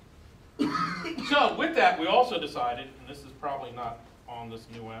 So with that, we also decided, and this is probably not on this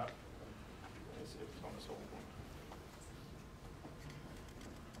new app. Let me see if it's on this old one.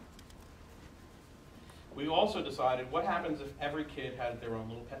 We also decided, what happens if every kid had their own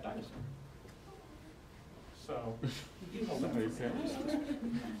little pet dinosaur? So,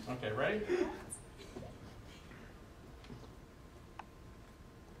 okay, ready?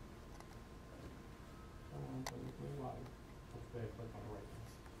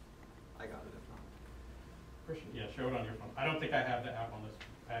 I got it if not. Christian, yeah, show it on your phone. I don't think I have the app on this.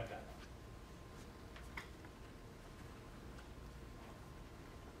 I have that.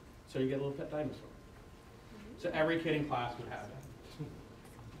 So you get a little pet dinosaur. So every kid in class would have that.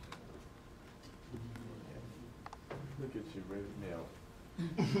 Look at you, ready now.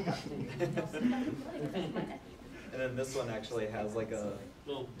 And then this one actually has like a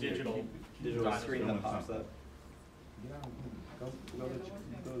Little digital screen that pops up.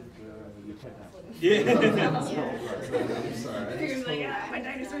 you check out. Yeah. I'm sorry. Figure's like, ah, my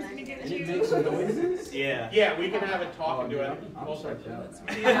dinosaur's gonna get And you. it makes noises? Yeah. Yeah, we can have it talk and do it. I'm checked out.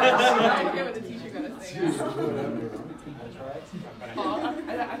 I forget what the teacher gonna say.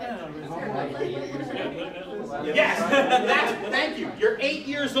 Yes, that's, thank you. You're 8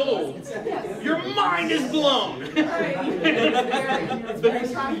 years old. Your mind is blown. You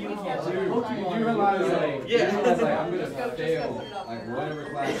realize, like, Yeah. I'm gonna fail, like, whatever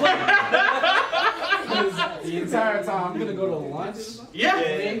class. Because the entire time I'm gonna go to lunch. Yeah.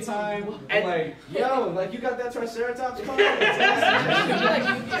 Anytime, I'm And- like, yo, like, you got that Triceratops card?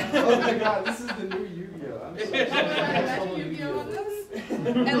 Oh my god, this is the new Yu-Gi-Oh! I'm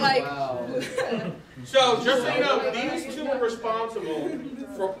And like, wow. So, just so you know, these two are responsible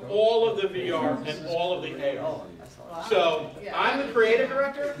for all of the VR and all of the AR. So, I'm the creative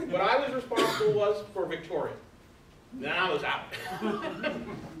director. What I was responsible was for Victoria. Then I was out.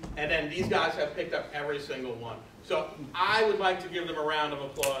 And then these guys have picked up every single one. So, I would like to give them a round of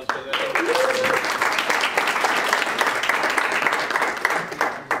applause for that.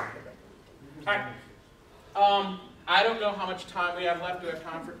 All right. I don't know how much time we have left. Do we have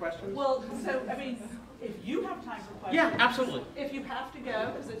time for questions? Well, so, I mean, if you have time for questions. Yeah, absolutely. If you have to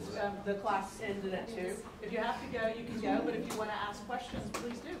go, because it's, the class ended at 2. If you have to go, you can go, but if you want to ask questions,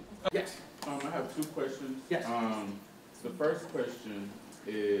 please do. Yes. I have 2 questions. Yes. The first question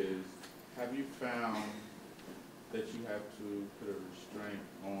is, have you found that you have to put a restraint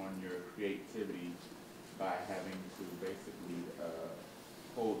on your creativity by having to basically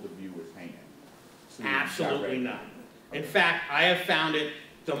hold the viewer's hand? Absolutely not. In fact, I have found it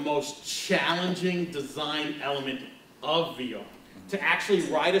the most challenging design element of VR. To actually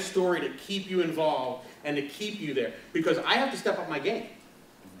write a story to keep you involved and to keep you there. Because I have to step up my game.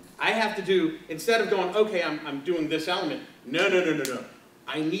 I have to do, instead of going, okay, I'm doing this element. No.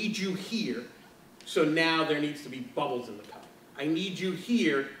 I need you here, so now there needs to be bubbles in the cup. I need you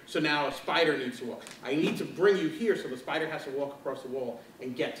here, so now a spider needs to walk. I need to bring you here, so the spider has to walk across the wall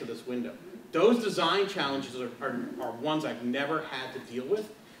and get to this window. Those design challenges are ones I've never had to deal with.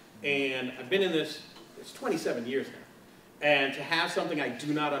 And I've been in this, it's 27 years now. And to have something I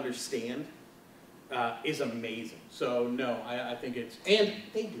do not understand is amazing. So no, I think it's, and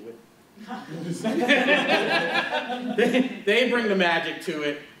they do it. they bring the magic to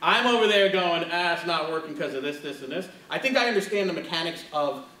it. I'm over there going, it's not working because of this, this, and this. I think I understand the mechanics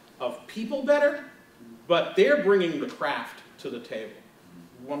of people better, but they're bringing the craft to the table.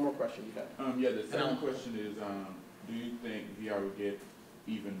 One more question you have. Yeah, the second question is, do you think VR will get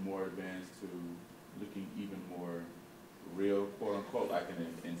even more advanced to looking even more real, quote unquote, like an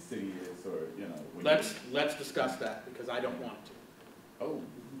Insidious or, you know? Let's discuss that because I don't want to. Oh.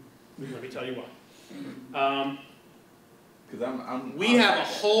 Let me tell you why. Because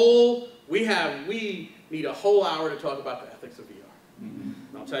we need a whole hour to talk about the ethics of VR. And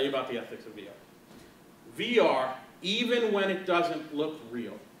I'll tell you about the ethics of VR. VR, even when it doesn't look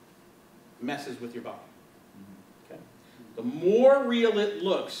real, messes with your body. Okay? The more real it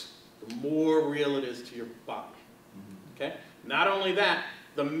looks, the more real it is to your body. Okay? Not only that,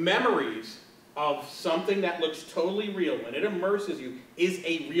 the memories of something that looks totally real, when it immerses you, is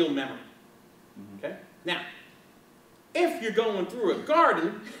a real memory. Okay? Now, if you're going through a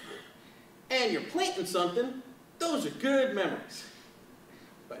garden and you're planting something, those are good memories.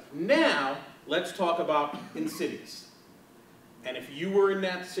 But now, let's talk about Insidious. And if you were in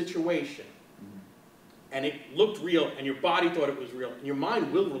that situation, and it looked real, and your body thought it was real, and your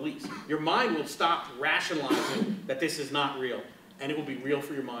mind will release. Your mind will stop rationalizing that this is not real, and it will be real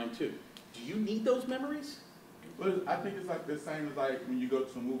for your mind too. Do you need those memories? Well, I think it's like the same as like when you go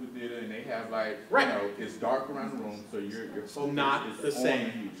to a movie theater and they have like, right. You know, it's dark around the room, so your focus not is the same.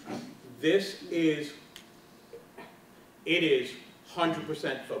 on you. This is, it is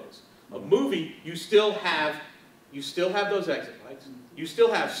 100% focus. A movie, you still have those exit lights. You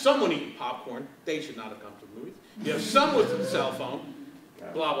still have someone eating popcorn. They should not have come to the movies. You have someone with a cell phone,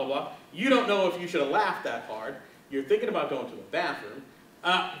 blah, blah, blah. You don't know if you should have laughed that hard. You're thinking about going to the bathroom.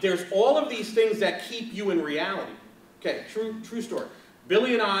 There's all of these things that keep you in reality. Okay, true story.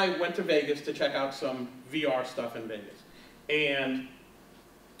 Billy and I went to Vegas to check out some VR stuff in Vegas. And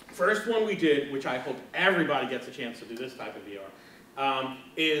first one we did, which I hope everybody gets a chance to do this type of VR,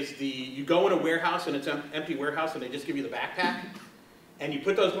 is you go in a warehouse and it's an empty warehouse and they just give you the backpack and you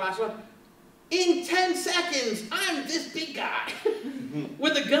put those glasses on. In 10 seconds, I'm this big guy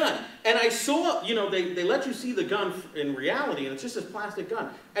with a gun. And I saw, you know, they let you see the gun in reality and it's just this plastic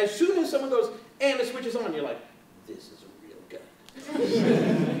gun. As soon as someone goes, and the switch is on, you're like, this is a real gun.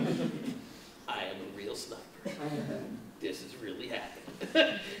 I am a real sniper. This is really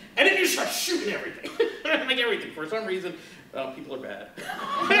in everything. Like everything. For some reason, people are bad.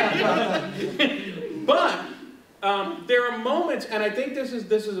 But there are moments, and I think this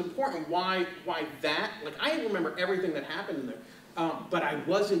is important. Why that? Like I remember everything that happened in there, but I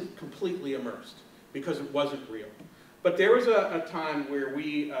wasn't completely immersed because it wasn't real. But there was a time where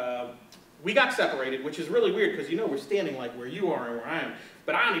we got separated, which is really weird because we're standing like where you are and where I am,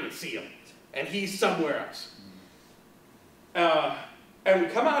 but I don't even see him, and he's somewhere else. And we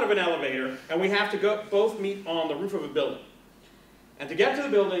come out of an elevator, and we have to both meet on the roof of a building. And to get to the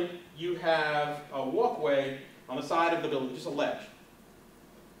building, you have a walkway on the side of the building, just a ledge.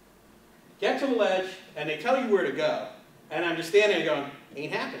 Get to the ledge, and they tell you where to go. And I'm just standing there going,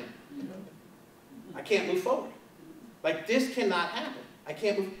 ain't happening. I can't move forward. Like, this cannot happen. I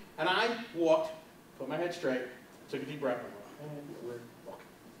can't move. And I walked, put my head straight, took a deep breath, and we're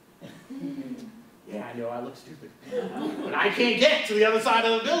walking. Yeah, I know I look stupid. But I can't get to the other side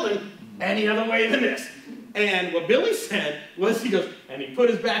of the building any other way than this. And what Billy said was, he goes, and he put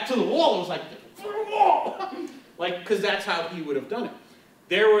his back to the wall. It was like, to the wall. Like, because that's how he would have done it.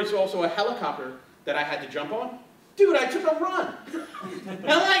 There was also a helicopter that I had to jump on. Dude, I took a run. And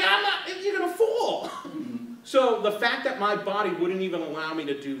like, you're going to fall. So the fact that my body wouldn't even allow me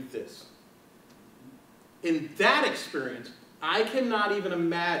to do this, in that experience, I cannot even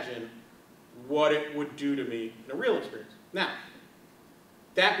imagine what it would do to me in a real experience. Now,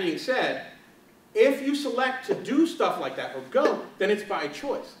 that being said, if you select to do stuff like that or go, then it's by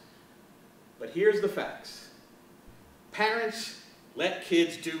choice. But here's the facts. Parents let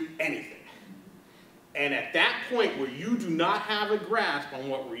kids do anything. And at that point where you do not have a grasp on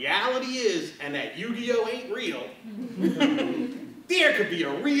what reality is and that Yu-Gi-Oh ain't real, there could be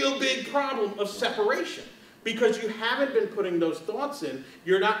a real big problem of separation. Because you haven't been putting those thoughts in.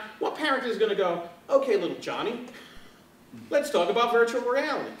 You're not, what parent is going to go, okay, little Johnny, let's talk about virtual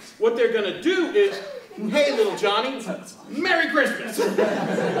reality. What they're going to do is, hey, little Johnny, Merry Christmas.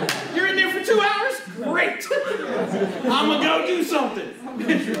 You're in there for 2 hours? Great. I'm going to go do something.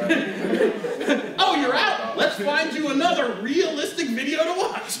 Oh, you're out? Let's find you another realistic video to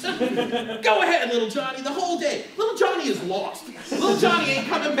watch. Go ahead, little Johnny, the whole day. Little Johnny is lost. Little Johnny ain't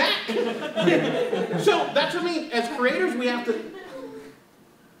coming back. So that's what I mean. As creators, we have to...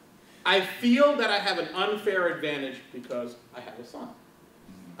 I feel that I have an unfair advantage because I have a son.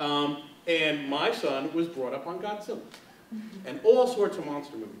 And my son was brought up on Godzilla and all sorts of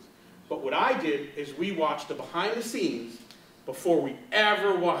monster movies. But what I did is we watched the behind the scenes before we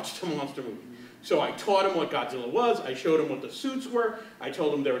ever watched a monster movie. So I taught him what Godzilla was, I showed him what the suits were, I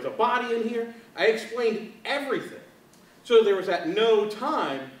told him there was a body in here, I explained everything. So there was at no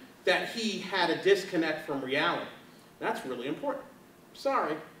time that he had a disconnect from reality. That's really important.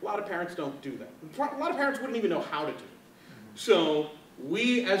 Sorry, a lot of parents don't do that. A lot of parents wouldn't even know how to do it. So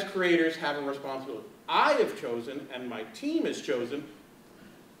we as creators have a responsibility. I have chosen, and my team has chosen,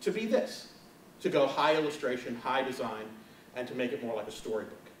 to be this. To go high illustration, high design, and to make it more like a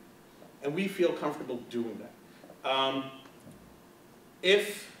storybook. And we feel comfortable doing that.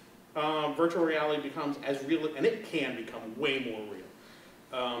 If virtual reality becomes as real, and it can become way more real,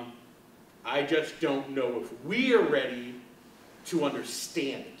 I just don't know if we are ready to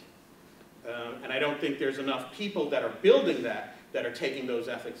understand it. And I don't think there's enough people that are building that are taking those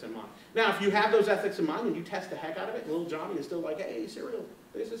ethics in mind. Now, if you have those ethics in mind and you test the heck out of it, little Johnny is still like, hey, cereal,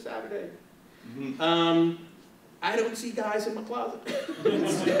 this is Saturday. I don't see guys in my closet. Then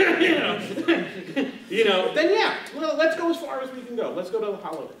yeah, let's go as far as we can go. Let's go to the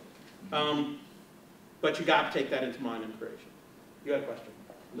holiday. But you got to take that into mind in creation. You had a question?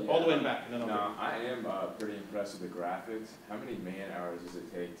 Yeah. All the way in back. No, I am pretty impressed with the graphics. How many man-hours does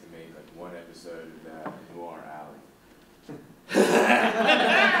it take to make like one episode of that Noir Alley?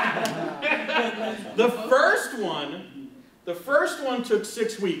 The first one took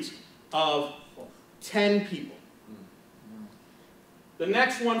 6 weeks of 10 people. The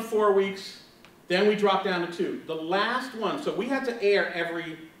next one, 4 weeks. Then we dropped down to 2. The last one, so we had to air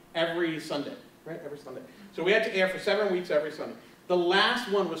every Sunday, right? Every Sunday. So we had to air for 7 weeks every Sunday. The last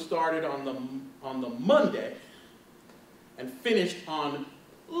one was started on the Monday and finished on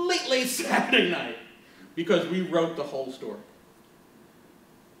late Saturday night because we wrote the whole story.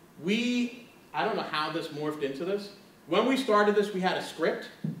 I don't know how this morphed into this. When we started this, we had a script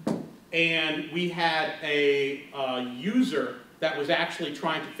and we had a user that was actually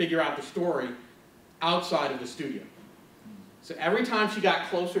trying to figure out the story outside of the studio. So every time she got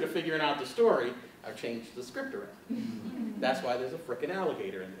closer to figuring out the story, I changed the script around. That's why there's a frickin'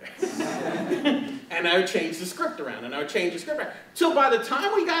 alligator in there. And I would change the script around, and I would change the script around. So by the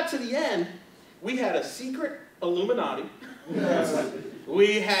time we got to the end, we had a secret Illuminati.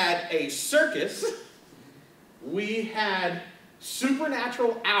 We had a circus. We had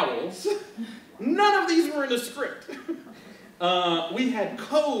supernatural owls. None of these were in the script. We had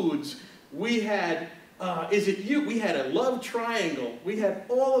codes. We had, is it you? We had a love triangle. We had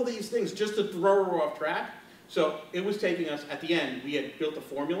all of these things just to throw her off track. So it was taking us, at the end, we had built a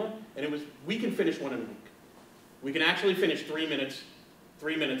formula, and it was, we can finish one in a week. We can actually finish 3 minutes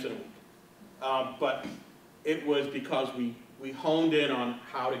in a week. But it was because we honed in on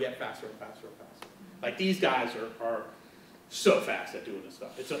how to get faster and faster and faster. Like these guys are so fast at doing this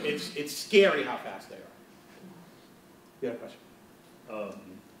stuff. It's scary how fast they are. You have a question?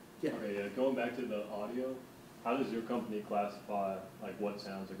 Yeah. Okay, going back to the audio, how does your company classify like what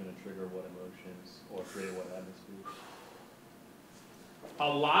sounds are going to trigger what emotions or create what atmosphere? A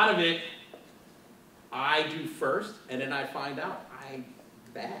lot of it I do first, and then I find out I'm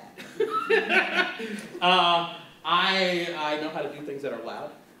bad. I know how to do things that are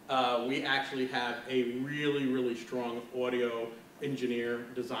loud. We actually have a really, really strong audio engineer,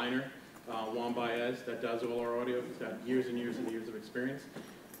 designer, Juan Baez, that does all our audio. He's got years and years and years of experience.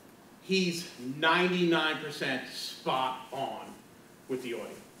 He's 99% spot on with the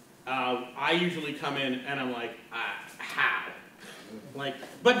audio. I usually come in and I'm like, how? Like,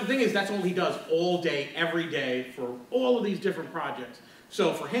 but the thing is, that's all he does all day, every day, for all of these different projects.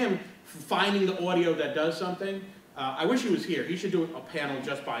 So for him, finding the audio that does something, I wish he was here. He should do a panel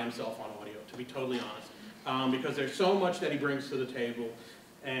just by himself on audio, to be totally honest. Because there's so much that he brings to the table,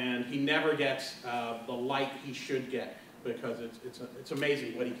 and he never gets the light he should get, because it's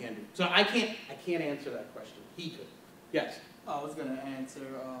amazing what he can do. So I can't answer that question. He could. Yes? I was going to answer,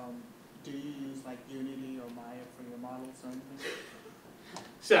 do you use like Unity or Maya for your models or anything?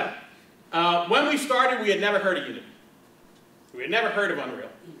 So, when we started, we had never heard of Unity. We had never heard of Unreal.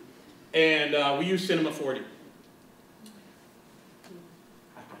 And we used Cinema 4D.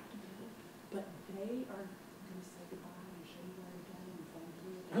 But they are going to say goodbye and show you where to go and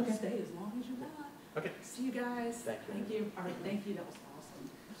thank you. And Okay. stay as long as you want. Okay. See you guys. Thank you. Thank you. All right, thank you. That was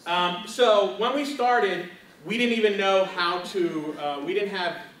awesome. So when we started, we didn't even know how to, we didn't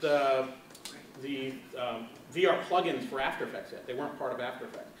have the VR plugins for After Effects yet. They weren't part of After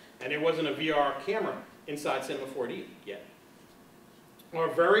Effects. And there wasn't a VR camera inside Cinema 4D yet. Our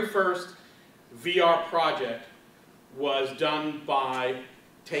very first VR project was done by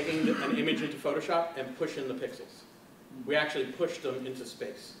taking an image into Photoshop and pushing the pixels. We actually pushed them into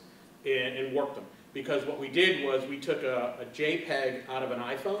space and worked them. Because what we did was we took a JPEG out of an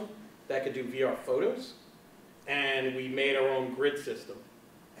iPhone that could do VR photos, and we made our own grid system,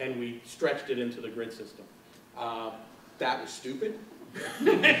 and we stretched it into the grid system. That was stupid.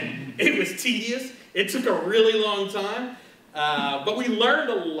 It was tedious. It took a really long time, but we learned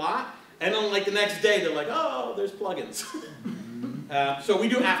a lot. And then like the next day, they're like, oh, there's plugins. So we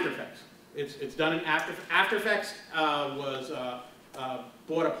do After Effects. It's done in After Effects.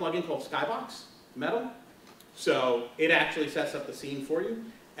 Bought a plugin called Skybox Metal. So it actually sets up the scene for you.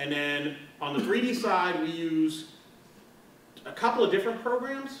 And then on the 3D side, we use a couple of different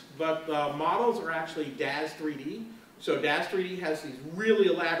programs, but the models are actually DAZ 3D. So DAZ 3D has these really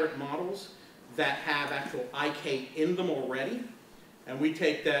elaborate models that have actual IK in them already. And we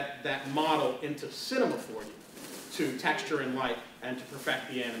take that model into Cinema 4D to texture and light and to perfect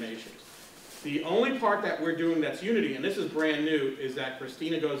the animations. The only part that we're doing that's Unity, and this is brand new, is that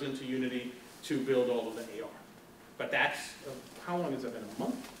Christina goes into Unity to build all of the AR. But that's, how long has that been? A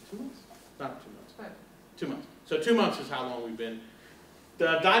month? 2 months? Not 2 months. 2 months. So 2 months is how long we've been.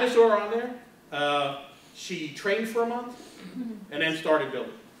 The dinosaur on there, she trained for a month and then started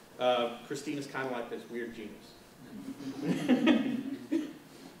building. Christina's kind of like this weird genius.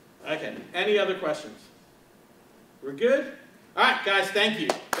 Okay, any other questions? We're good? All right, guys, thank you.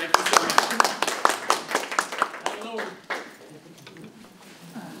 Thank you so much.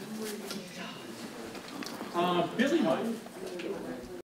 Billy might.